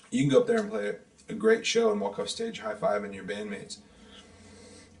 You can go up there and play a great show and walk off stage high-fiving your bandmates.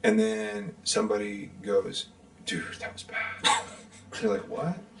 And then somebody goes, "Dude, that was bad." You're like,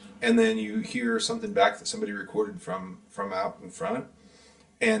 "What?" And then you hear something back that somebody recorded from out in front,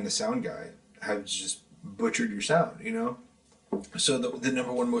 and the sound guy has just butchered your sound, So the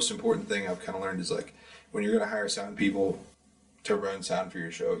number one most important thing I've kind of learned is, like, when you're going to hire sound people to run sound for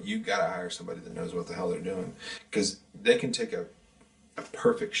your show, you got to hire somebody that knows what the hell they're doing, because they can take a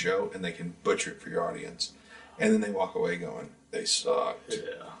perfect show and they can butcher it for your audience, and then they walk away going, "They sucked."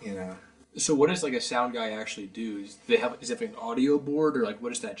 Yeah. So what does, like, a sound guy actually do? Is it have an audio board, or, like, what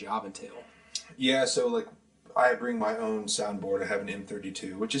does that job entail? Yeah, so, like, I bring my own soundboard. I have an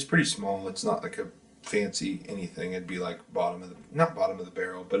M32, which is pretty small. It's not like a fancy anything. It'd be like not bottom of the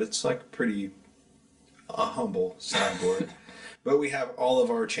barrel, but it's like pretty humble soundboard. But we have all of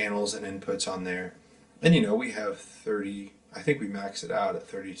our channels and inputs on there. And we have 30, I think we max it out at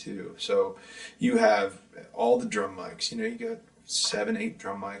 32. So you have all the drum mics, you got 7, 8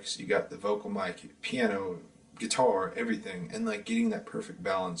 drum mics, you got the vocal mic, piano, guitar, everything, and like getting that perfect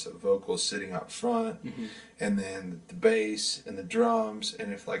balance of vocals sitting up front, and then the bass and the drums.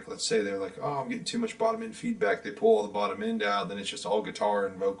 And if, like, let's say they're like, "Oh, I'm getting too much bottom end feedback," they pull all the bottom end out, then it's just all guitar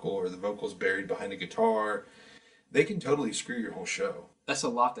and vocal, or the vocals buried behind a guitar. They can totally screw your whole show. That's a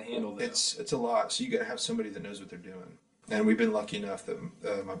lot to handle, though. It's a lot. So you got to have somebody that knows what they're doing. And we've been lucky enough that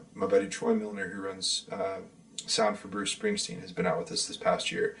my buddy Troy Milner, who runs sound for Bruce Springsteen, has been out with us this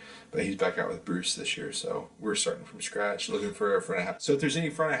past year, but he's back out with Bruce this year. So we're starting from scratch, looking for a front of house. So if there's any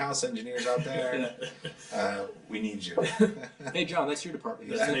front of house engineers out there, we need you. Hey, John, that's your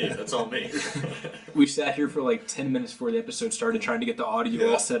department. That's me. That's all me. We sat here for like 10 minutes before the episode started trying to get the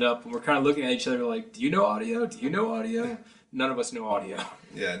audio all set up, and we're kind of looking at each other like, do you know audio? Do you know audio? None of us know audio.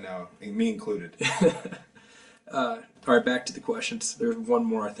 Yeah, no, me included. All right, back to the questions. There's one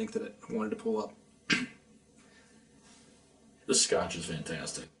more I think that I wanted to pull up. The scotch is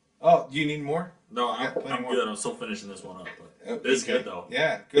fantastic. Oh, do you need more? No, I'm more. good. I'm still finishing this one up. But it's good, though.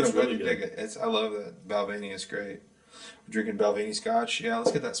 Yeah, good. It's I'm glad really you dig it. I love that. Balvenie is great. We're drinking Balvenie Scotch. Yeah,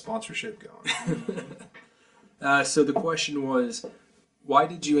 let's get that sponsorship going. So the question was, why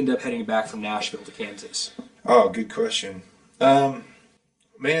did you end up heading back from Nashville to Kansas? Oh, good question. Man,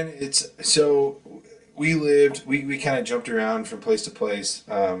 it's so we kind of jumped around from place to place.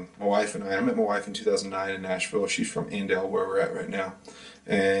 My wife and I met my wife in 2009 in Nashville. She's from Andale, where we're at right now,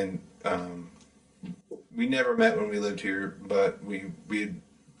 and we never met when we lived here, but we had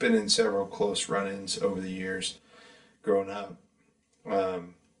been in several close run-ins over the years growing up.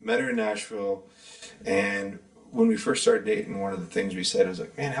 Met her in Nashville, and when we first started dating, one of the things we said was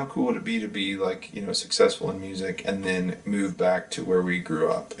like, man, how cool would it be to be like, successful in music and then move back to where we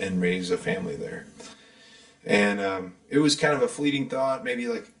grew up and raise a family there. And it was kind of a fleeting thought, maybe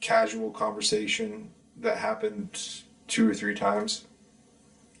like a casual conversation that happened 2 or 3 times.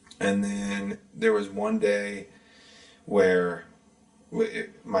 And then there was one day where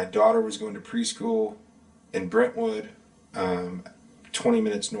my daughter was going to preschool in Brentwood, 20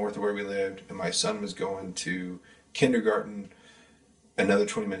 minutes north of where we lived, and my son was going to kindergarten another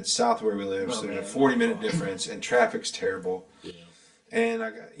 20 minutes south of where we lived. So there's a 40-minute difference, and traffic's terrible. Yeah. And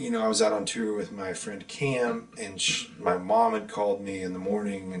I was out on tour with my friend Cam, and my mom had called me in the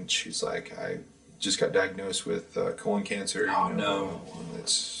morning, and she's like, I just got diagnosed with colon cancer. No.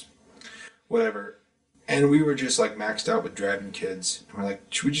 It's whatever. And we were just like maxed out with driving kids. And we're like,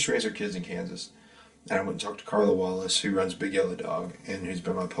 should we just raise our kids in Kansas? And I went and talked to Carla Wallace, who runs Big Yellow Dog, and who's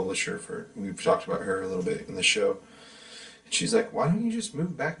been my publisher we've talked about her a little bit in the show. And she's like, why don't you just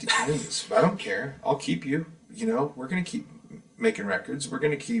move back to Kansas? I don't care. I'll keep you. We're going to keep making records. We're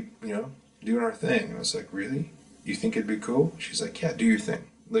going to keep, doing our thing. And I was like, really? You think it'd be cool? She's like, yeah, do your thing.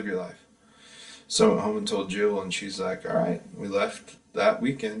 Live your life. So I went home and told Jill, and she's like, all right. We left that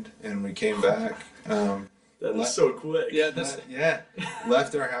weekend, and we came back. That is so quick. Yeah,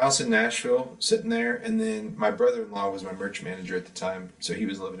 left our house in Nashville, sitting there, and then my brother-in-law was my merch manager at the time, so he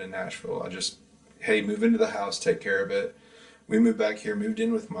was living in Nashville. I just, hey, move into the house, take care of it. We moved back here, moved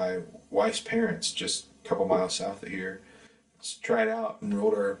in with my wife's parents, just a couple miles south of here. Just tried out,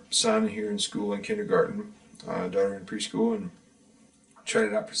 enrolled our son here in school in kindergarten, daughter in preschool, and tried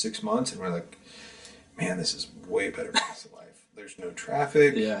it out for 6 months, and we're like, man, this is way better pace of life. There's no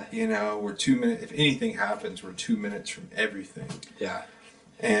traffic. Yeah. We're 2 minutes. If anything happens, we're 2 minutes from everything. Yeah.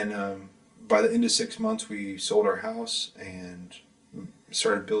 And by the end of 6 months, we sold our house and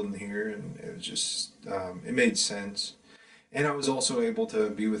started building here, and it was just it made sense. And I was also able to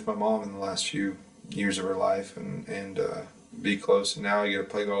be with my mom in the last few years of her life and be close. And now I get to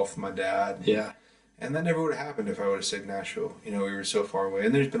play golf with my dad. Yeah. And that never would have happened if I would have stayed in Nashville. We were so far away.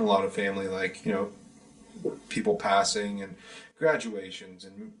 And there's been a lot of family, like, people passing and graduations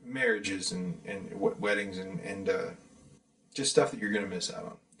and marriages and weddings and just stuff that you're going to miss out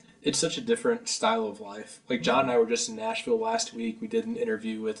on. It's such a different style of life. Like John and I were just in Nashville last week. We did an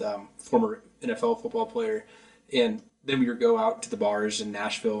interview with former NFL football player, and then we would go out to the bars in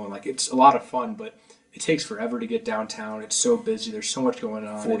Nashville, and like it's a lot of fun, but it takes forever to get downtown. It's so busy. There's so much going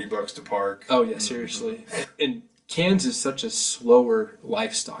on. $40 to park. Oh yeah, seriously. And Kansas is such a slower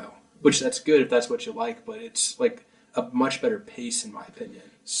lifestyle, which that's good if that's what you like, but it's like a much better pace in my opinion.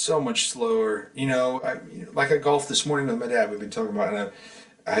 So much slower. I golfed this morning with my dad. We've been talking about it. And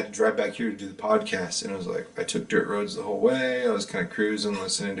I had to drive back here to do the podcast, and it was like I took dirt roads the whole way. I was kind of cruising,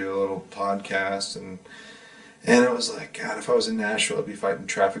 listening to a little podcast, and it was like, God, if I was in Nashville, I'd be fighting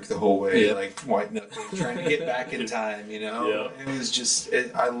traffic the whole way, like white knuckling, trying to get back in time. Yeah. It was just,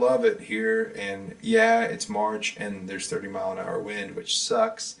 I love it here, and yeah, it's March, and there's 30-mile-an-hour wind, which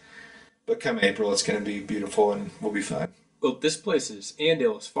sucks. But come April, it's going to be beautiful, and we'll be fine. Well, this place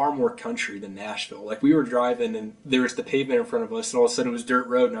Andale is far more country than Nashville. Like we were driving, and there was the pavement in front of us, and all of a sudden it was dirt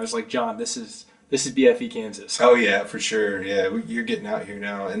road, and I was like, John, this is BFE Kansas. Oh yeah, for sure. Yeah, you're getting out here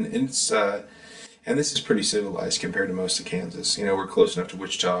now, and it's and this is pretty civilized compared to most of Kansas. We're close enough to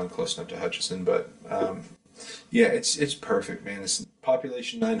Wichita and close enough to Hutchinson, but Yeah, it's perfect, man. It's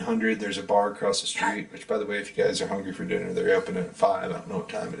population 900. There's a bar across the street, which, by the way, if you guys are hungry for dinner, they're open at 5. I don't know what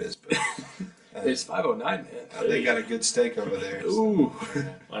time it is, but It's 5:09, man. they got a good steak over there. Ooh.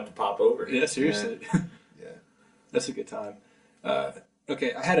 I'll have to pop over. Yeah, seriously. Yeah. That's a good time.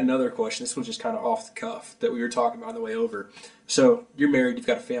 Okay, I had another question. This was just kind of off the cuff that we were talking about on the way over. So you're married, you've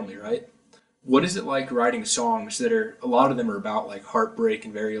got a family, right? What is it like writing songs that are, a lot of them are about like heartbreak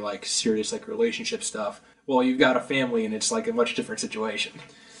and very like serious like relationship stuff? Well, you've got a family and it's like a much different situation.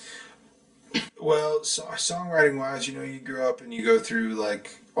 Well, songwriting wise, you grow up and you go through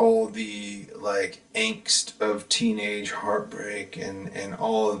like all the like angst of teenage heartbreak and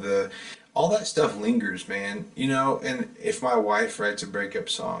all that stuff lingers, man. And if my wife writes a breakup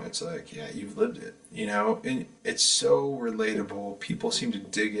song, it's like, yeah, you've lived it, and it's so relatable. People seem to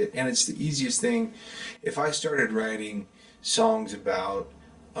dig it, and it's the easiest thing. If I started writing songs about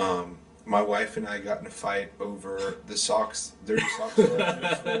my wife and I got in a fight over the dirty socks left on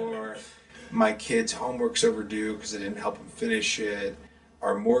the floor, my kids' homework's overdue because I didn't help them finish it,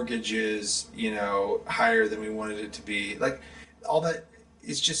 our mortgage is, higher than we wanted it to be, like all that.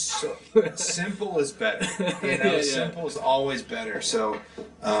 It's just so simple is better. Yeah. Simple is always better. So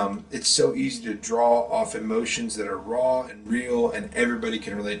it's so easy to draw off emotions that are raw and real and everybody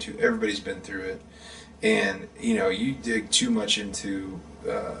can relate to. Everybody's been through it. And, you dig too much into,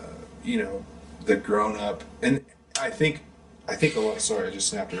 the grown up. And I think a lot, sorry, I just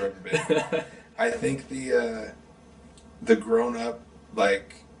snapped a rubber band. I think the grown up,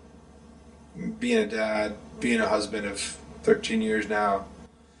 like being a dad, being a husband of 13 years now,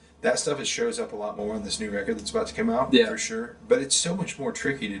 that stuff shows up a lot more on this new record that's about to come out, for sure. But it's so much more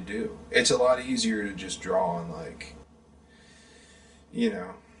tricky to do. It's a lot easier to just draw on, like,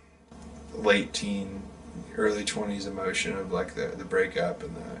 late teen, early 20s emotion of like the breakup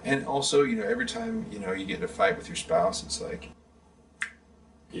and also, every time, you get in a fight with your spouse, it's like,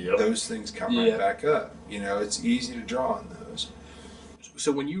 those things come right back up. It's easy to draw on those.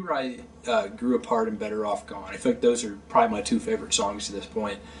 So when you write Grew Apart and Better Off Gone, I feel like those are probably my two favorite songs to this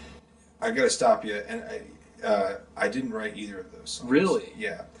point. I gotta stop you, and I didn't write either of those songs. Really?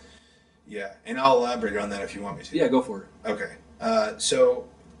 Yeah, and I'll elaborate on that if you want me to. Yeah, go for it. Okay, so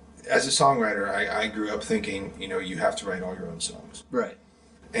as a songwriter, I grew up thinking, you have to write all your own songs. Right.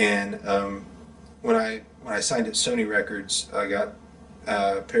 And when I signed at Sony Records, I got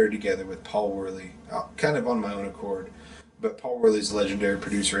paired together with Paul Worley, kind of on my own accord. But Paul Worley's a legendary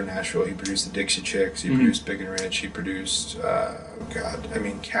producer in Nashville. He produced the Dixie Chicks. He produced Big and Rich. He produced,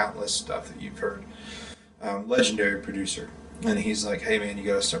 countless stuff that you've heard. Legendary producer. And he's like, hey, man, you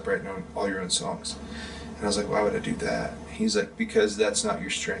got to start writing all your own songs. And I was like, why would I do that? He's like, because that's not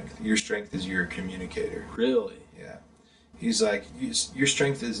your strength. Your strength is you're a communicator. Really? Yeah. He's like, your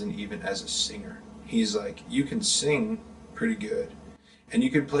strength isn't even as a singer. He's like, you can sing pretty good. And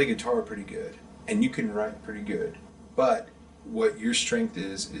you can play guitar pretty good. And you can write pretty good. But what your strength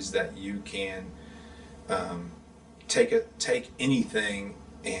is that you can take anything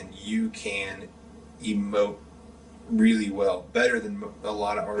and you can emote really well, better than a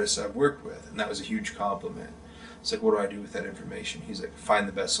lot of artists I've worked with, and that was a huge compliment. It's like, what do I do with that information? He's like, find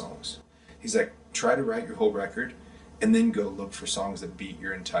the best songs. He's like, try to write your whole record, and then go look for songs that beat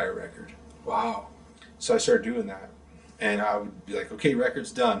your entire record. Wow. So I started doing that, and I would be like, okay,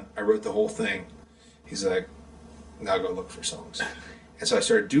 record's done. I wrote the whole thing. He's like, now go look for songs. And so I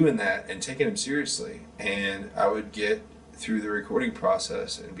started doing that and taking them seriously. And I would get through the recording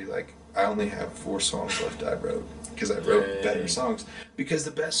process and be like, I only have 4 songs left I wrote because I wrote better songs. Because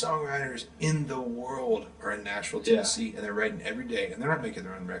the best songwriters in the world are in Nashville, Tennessee, and they're writing every day. And they're not making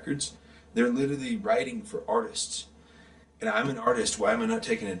their own records. They're literally writing for artists. And I'm an artist. Why am I not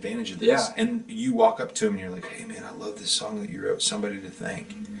taking advantage of this? Yeah. And you walk up to him and you're like, hey, man, I love this song that you wrote. Somebody to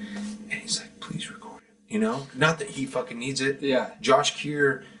thank. And he's like, please record. Not that he fucking needs it. Yeah. Josh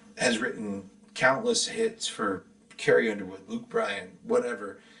Keir has written countless hits for Carrie Underwood, Luke Bryan,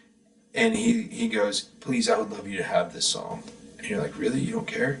 whatever. And he goes, please, I would love you to have this song. And you're like, really? You don't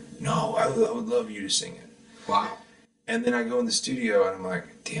care? No, I would love you to sing it. Wow. And then I go in the studio and I'm like,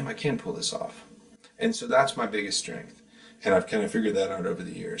 damn, I can pull this off. And so that's my biggest strength. And I've kind of figured that out over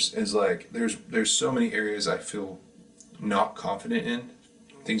the years. Is like, there's so many areas I feel not confident in,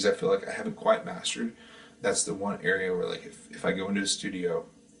 things I feel like I haven't quite mastered. That's the one area where, like, if I go into a studio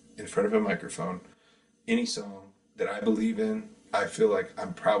in front of a microphone, any song that I believe in, I feel like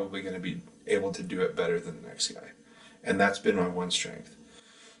I'm probably going to be able to do it better than the next guy. And that's been my one strength.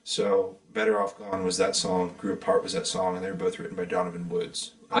 So Better Off Gone was that song, Grew Apart was that song, and they were both written by Donovan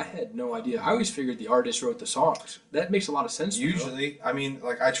Woods. I had no idea. I always figured the artist wrote the songs. That makes a lot of sense. Usually, I mean,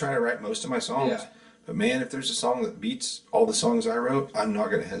 like, I try to write most of my songs. Yeah. But man, if there's a song that beats all the songs I wrote, I'm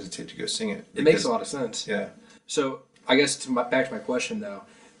not going to hesitate to go sing it. It makes a lot of sense. Yeah. So I guess back to my question though,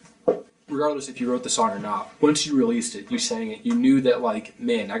 regardless if you wrote the song or not, once you released it, you sang it, you knew that like,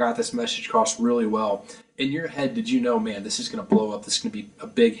 man, I got this message across really well. In your head, did you know, man, this is going to blow up, this is going to be a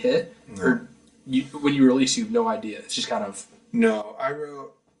big hit? No. Or when you release, you have no idea? It's just kind of... No, I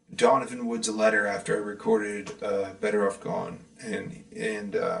wrote Donovan Woods a letter after I recorded Better Off Gone.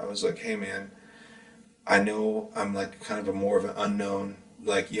 And I was like, hey, man, I know I'm like kind of a more of an unknown,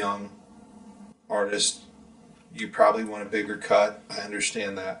 like young artist. You probably want a bigger cut. I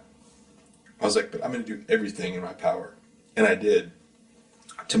understand that. I was like, but I'm going to do everything in my power. And I did,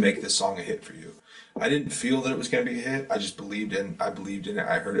 to make this song a hit for you. I didn't feel that it was going to be a hit. I just believed in it.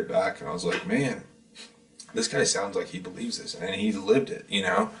 I heard it back and I was like, man, this guy sounds like he believes this and he lived it, you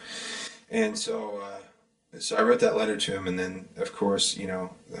know? And so I wrote that letter to him, and then of course, you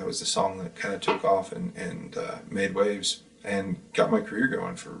know, that was the song that kind of took off and made waves and got my career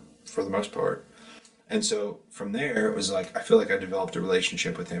going for the most part. And so from there, it was like, I feel like I developed a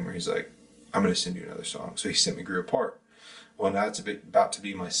relationship with him where he's like, I'm going to send you another song. So he sent me Grew Apart. Well, now it's about to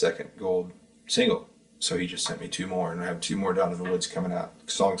be my second gold single. So he just sent me 2 more, and I have 2 more Donovan Woods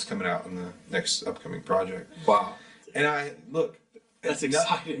songs coming out in the next upcoming project. Wow. And that's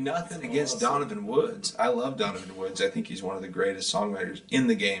exciting. Nothing against Donovan Woods. I love Donovan Woods. I think he's one of the greatest songwriters in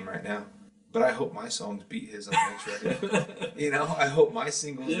the game right now. But I hope my songs beat his on the next record. You know, I hope my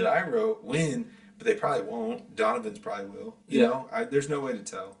singles that I wrote win, but they probably won't. Donovan's probably will. You know, there's no way to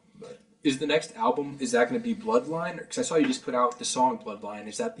tell. But is the next album, is that going to be Bloodline? Because I saw you just put out the song Bloodline.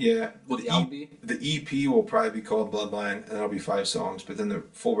 Is that what the album be? The EP will probably be called Bloodline, and that'll be 5 songs. But then the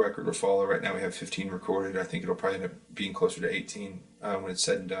full record will follow. Right now we have 15 recorded. I think it'll probably end up being closer to 18 when it's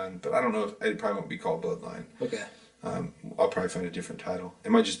said and done. But I don't know if it probably won't be called Bloodline. Okay. I'll probably find a different title.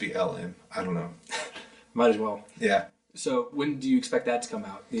 It might just be LM. I don't know. Might as well. Yeah. So when do you expect that to come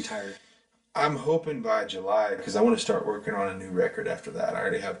out? The entire... I'm hoping by July, because I want to start working on a new record after that. I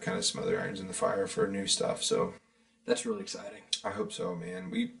already have kind of some other irons in the fire for new stuff, so that's really exciting. I hope so,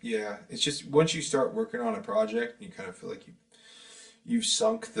 man. It's just once you start working on a project, you kind of feel like you've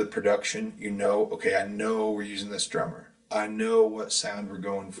sunk the production. You know, okay, I know we're using this drummer. I know what sound we're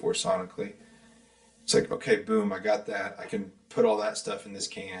going for sonically. It's like, okay, boom, I got that. I can put all that stuff in this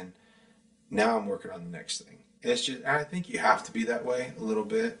can. Now I'm working on the next thing. It's just, I think you have to be that way a little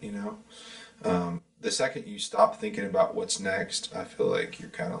bit, you know. The second you stop thinking about what's next, I feel like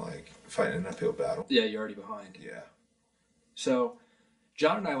you're kind of like fighting an uphill battle. Yeah, you're already behind. Yeah. So,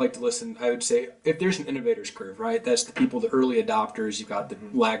 John and I like to listen, I would say, if there's an innovator's curve, right? That's the people, the early adopters. You've got the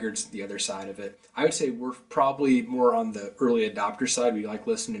laggards, the other side of it. I would say we're probably more on the early adopter side. We like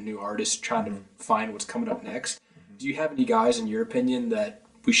listening to new artists, trying to find what's coming up next. Do you have any guys, in your opinion, that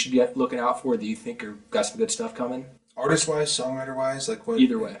we should be looking out for that you think are got some good stuff coming? Artist-wise, songwriter-wise? Like what?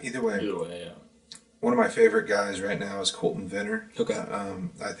 Either way. Either way, yeah. One of my favorite guys right now is Colton Venner. Okay.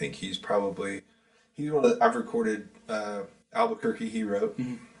 I think he's one of the, I've recorded Albuquerque he wrote.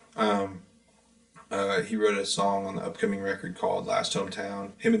 He wrote a song on the upcoming record called Last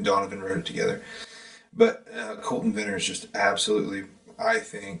Hometown. Him and Donovan wrote it together. But Colton Venner is just absolutely, I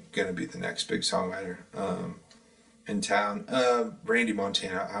think, going to be the next big songwriter in town. Randy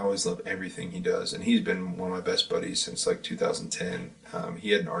Montana, I always love everything he does. And he's been one of my best buddies since like 2010. He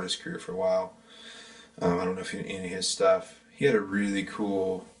had an artist career for a while. I don't know if you know any of his stuff. He had a really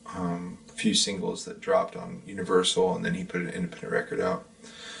cool few singles that dropped on Universal, and then he put an independent record out.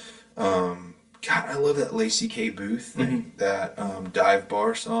 God, I love that Lacey K. Booth thing, that Dive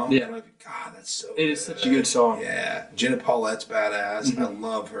Bar song. Yeah. God, that's so It good. is such a good song. Yeah. Jenna Paulette's badass. I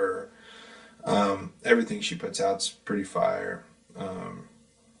love her. Everything she puts out's pretty fire.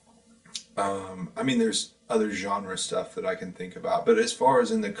 I mean, there's other genre stuff that I can think about, but as far as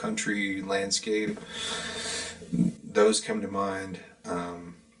in the country landscape, those come to mind.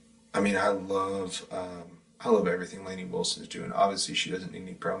 I mean, I love everything Lainey Wilson's doing. Obviously, she doesn't need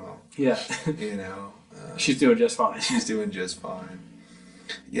any promo. Yeah. You know, she's doing just fine. She's doing just fine.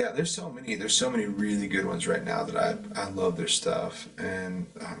 Yeah, there's so many really good ones right now that I love their stuff, and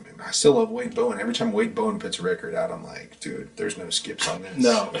I still love Wade Bowen. Every time Wade Bowen puts a record out, I'm like, dude, there's no skips on this.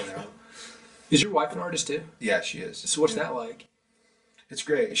 No. You know? Is your wife an artist too? Yeah, she is. So what's that like? It's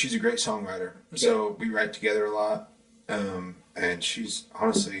great. She's a great songwriter. Okay. So we write together a lot, and she's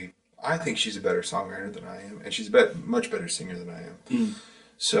honestly, I think she's a better songwriter than I am, and she's a much better singer than I am.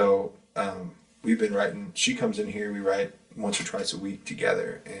 So we've been writing. She comes in here. We write once or twice a week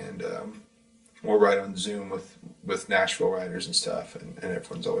together, and we'll write on Zoom with Nashville writers and stuff, and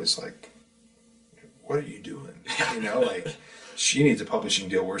everyone's always like, what are you doing? You know, like, she needs a publishing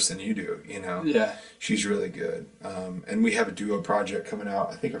deal worse than you do, you know? Yeah. She's really good. And we have a duo project coming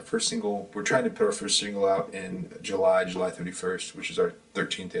out. I think we're trying to put our first single out in July 31st, which is our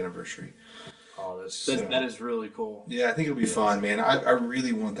 13th anniversary. Oh, That is really cool. Yeah, I think it'll be fun, man. I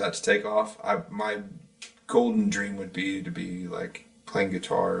really want that to take off. My golden dream would be to be like playing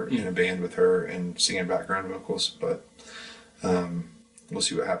guitar in a band with her and singing background vocals, but we'll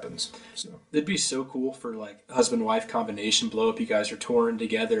see what happens. So It'd be so cool for like husband-wife combination blow up. You guys are touring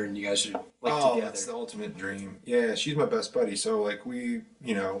together and you guys are like together. That's the ultimate dream. Yeah, she's my best buddy. So like we're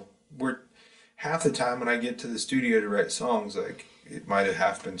half the time when I get to the studio to write songs, like it might have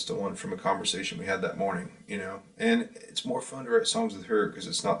half been stolen from a conversation we had that morning, you know. And it's more fun to write songs with her because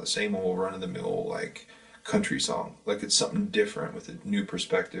it's not the same old run-of-the-mill like country song. Like it's something different with a new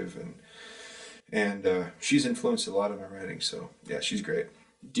perspective, and she's influenced a lot of my writing. So yeah, she's great.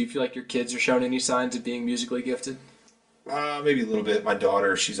 Do you feel like your kids are showing any signs of being musically gifted? Maybe a little bit. My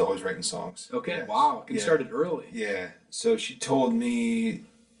daughter, she's always writing songs. Okay, Yeah. wow. You started early. Yeah. So she's told me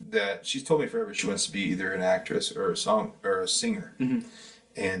forever she wants to be either an actress or a singer. Mm-hmm.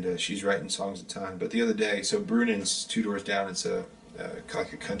 And she's writing songs a ton. But the other day, so Brunen's 2 doors down. It's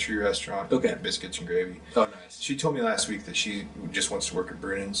like a country restaurant. Okay. Biscuits and gravy. Oh, nice. She told me last week that she just wants to work at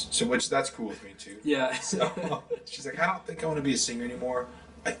Brunen's. So that's cool with me too. Yeah. So she's like, I don't think I want to be a singer anymore.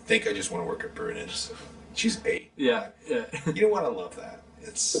 I think I just want to work at Brunen's. She's 8. Yeah. You know what? I love that.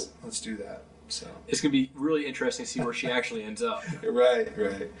 Let's do that. So It's going to be really interesting to see where she actually ends up. right.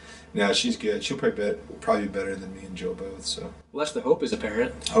 No, she's good. She'll probably be better than me and Joe both. So Well, that's the hope as a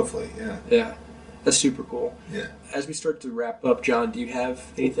parent. hopefully, yeah. Yeah. That's super cool. Yeah. As we start to wrap up, John, do you have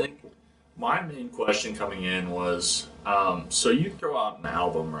anything? My main question coming in was, so you throw out an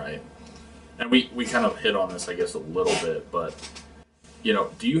album, right? And we kind of hit on this, I guess, a little bit, but, you know,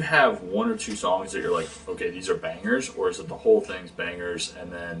 do you have 1 or 2 songs that you're like, okay, these are bangers, or is it the whole thing's bangers,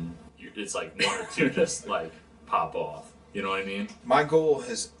 and then it's like 1 or 2 just, like, pop off? You know what I mean? My goal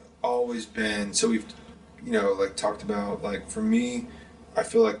has always been, so we've, like talked about, like for me, I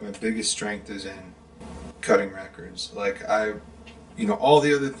feel like my biggest strength is in cutting records. Like all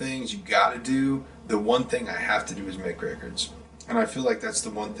the other things you got to do, the one thing I have to do is make records. And I feel like that's the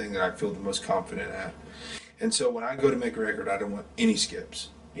one thing that I feel the most confident at. And so when I go to make a record, I don't want any skips.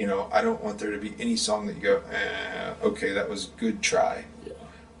 I don't want there to be any song that you go, okay, that was good try. Yeah.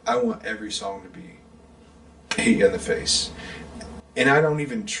 I want every song to be hit in the face. And I don't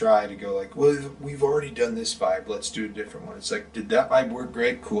even try to go like, well, we've already done this vibe, let's do a different one. It's like, did that vibe work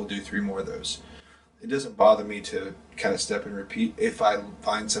great? Cool, do 3 more of those. It doesn't bother me to kind of step and repeat if I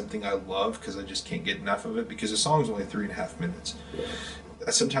find something I love because I just can't get enough of it because the song's only 3.5 minutes. Yeah.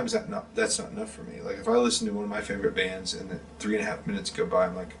 Sometimes that's not enough for me. Like if I listen to one of my favorite bands and then 3.5 minutes go by,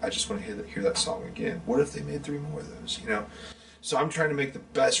 I'm like, I just want to hear that song again. What if they made 3 more of those? So I'm trying to make the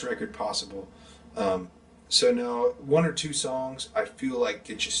best record possible. So now 1 or 2 songs I feel like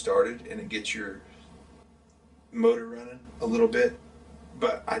get you started and it gets your motor running a little bit.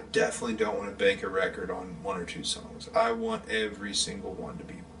 But I definitely don't want to bank a record on 1 or 2 songs. I want every single one to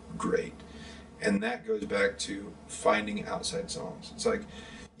be great. And that goes back to finding outside songs. It's like,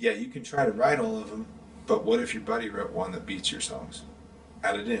 yeah, you can try to write all of them, but what if your buddy wrote one that beats your songs?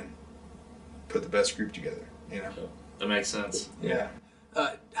 Add it in. Put the best group together, That makes sense. Yeah.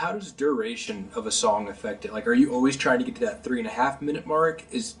 How does duration of a song affect it? Like, are you always trying to get to that 3.5 minute mark?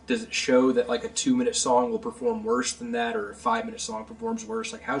 Does it show that like a 2-minute song will perform worse than that, or a 5-minute song performs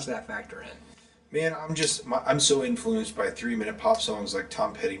worse? Like, how's that factor in? Man, I'm so influenced by 3-minute pop songs like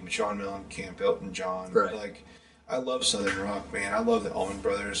Tom Petty, John Mellencamp, Elton John. Right. Like, I love Southern rock, man. I love the Allman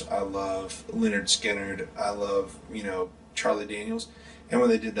Brothers. I love Leonard Skinner. I love, Charlie Daniels. And when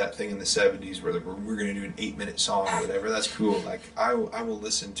they did that thing in the 70s where we're going to do an 8-minute song or whatever, that's cool. Like, I will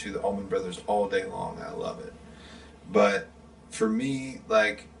listen to the Allman Brothers all day long. I love it. But for me,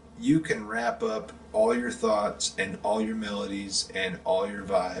 like, you can wrap up all your thoughts and all your melodies and all your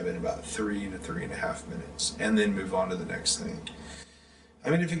vibe in about 3 to 3.5 minutes and then move on to the next thing. I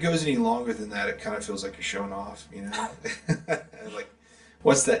mean, if it goes any longer than that, it kind of feels like you're showing off, Like,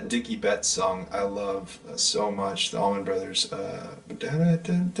 what's that Dickie Betts song I love so much? The Allman Brothers. Well,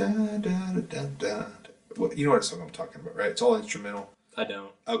 you know what song I'm talking about, right? It's all instrumental. I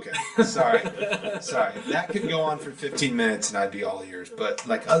don't. Okay, sorry. That could go on for 15 minutes and I'd be all ears. But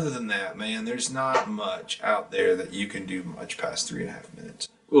like other than that, man, there's not much out there that you can do much past 3.5 minutes.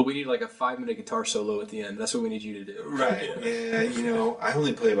 Well, we need like a 5-minute guitar solo at the end. That's what we need you to do. Right. Yeah, I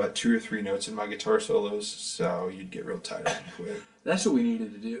only play about 2 or 3 notes in my guitar solos, so you'd get real tired and quit. That's what we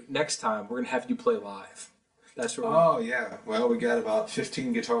needed to do. Next time, we're going to have you play live. That's where. Oh yeah. Well, we got about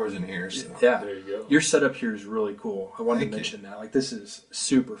 15 guitars in here. So Yeah. There you go. Your setup here is really cool. I wanted Thank to you. mention that. Like, this is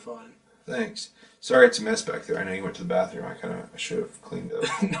super fun. Thanks. Sorry, it's a mess back there. I know you went to the bathroom. I should have cleaned up.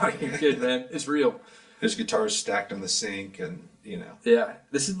 No, you're good, man. It's real. There's guitars stacked on the sink, and Yeah.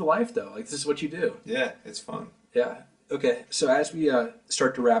 This is the life, though. Like, this is what you do. yeah, it's fun. Yeah. Okay. So as we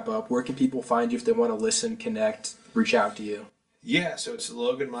start to wrap up, where can people find you if they want to listen, connect, reach out to you? Yeah, so it's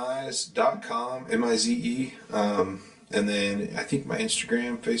loganmize.com, M-I-Z-E. And then I think my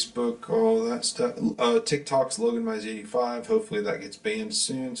Instagram, Facebook, all that stuff. TikTok's LoganMize85. Hopefully that gets banned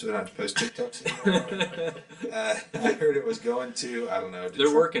soon, so I don't have to post TikToks anymore. I heard it was going to. I don't know.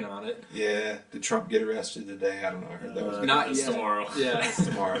 They're working on it. Yeah. Did Trump get arrested today? I don't know. I heard that was Not It's yet. tomorrow. Yeah. It's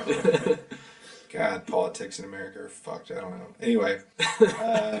tomorrow. God, politics in America are fucked. I don't know. Anyway,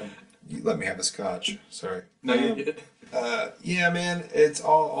 you let me have the scotch. Sorry. No, you're good. Yeah, man, it's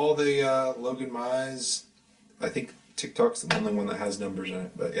all the Logan Mize. I think TikTok's the only one that has numbers in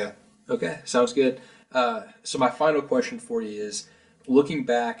it, but yeah. Okay, sounds good. So my final question for you is, looking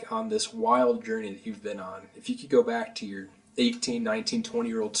back on this wild journey that you've been on, if you could go back to your 18, 19,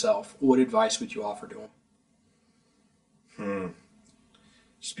 20-year-old self, what advice would you offer to him?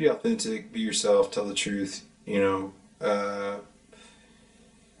 Just be authentic, be yourself, tell the truth.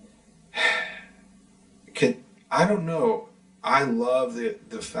 I don't know. I love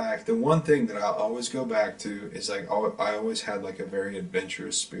the fact. The one thing that I'll always go back to is like I always had like a very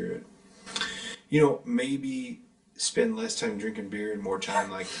adventurous spirit. Maybe spend less time drinking beer and more time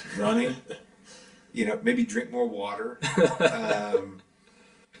like running. Maybe drink more water.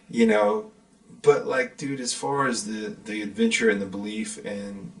 But like, dude, as far as the adventure and the belief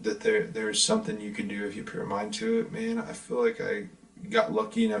and that there's something you can do if you put your mind to it, man, I feel like I got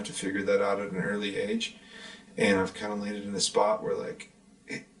lucky enough to figure that out at an early age. And I've kind of landed in a spot where like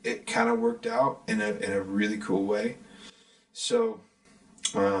it kind of worked out in a really cool way. So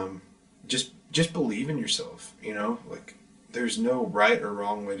just believe in yourself, like there's no right or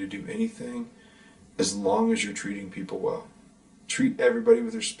wrong way to do anything as long as you're treating people well. Treat everybody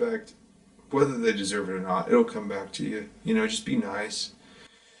with respect, whether they deserve it or not. It'll come back to you. Just be nice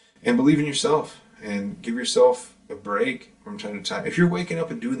and believe in yourself and give yourself a break from time to time. If you're waking up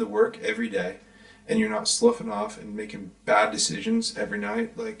and doing the work every day, and you're not sloughing off and making bad decisions every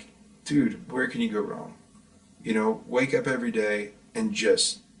night, like, dude, where can you go wrong? Wake up every day and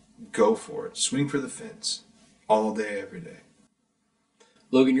just go for it. Swing for the fence all day, every day.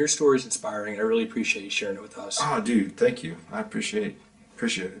 Logan, your story is inspiring. I really appreciate you sharing it with us. Oh, dude, thank you. I appreciate it.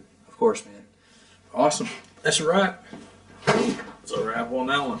 Of course, man. Awesome. That's a wrap. It's a wrap on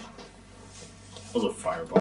that one. That was a fireball.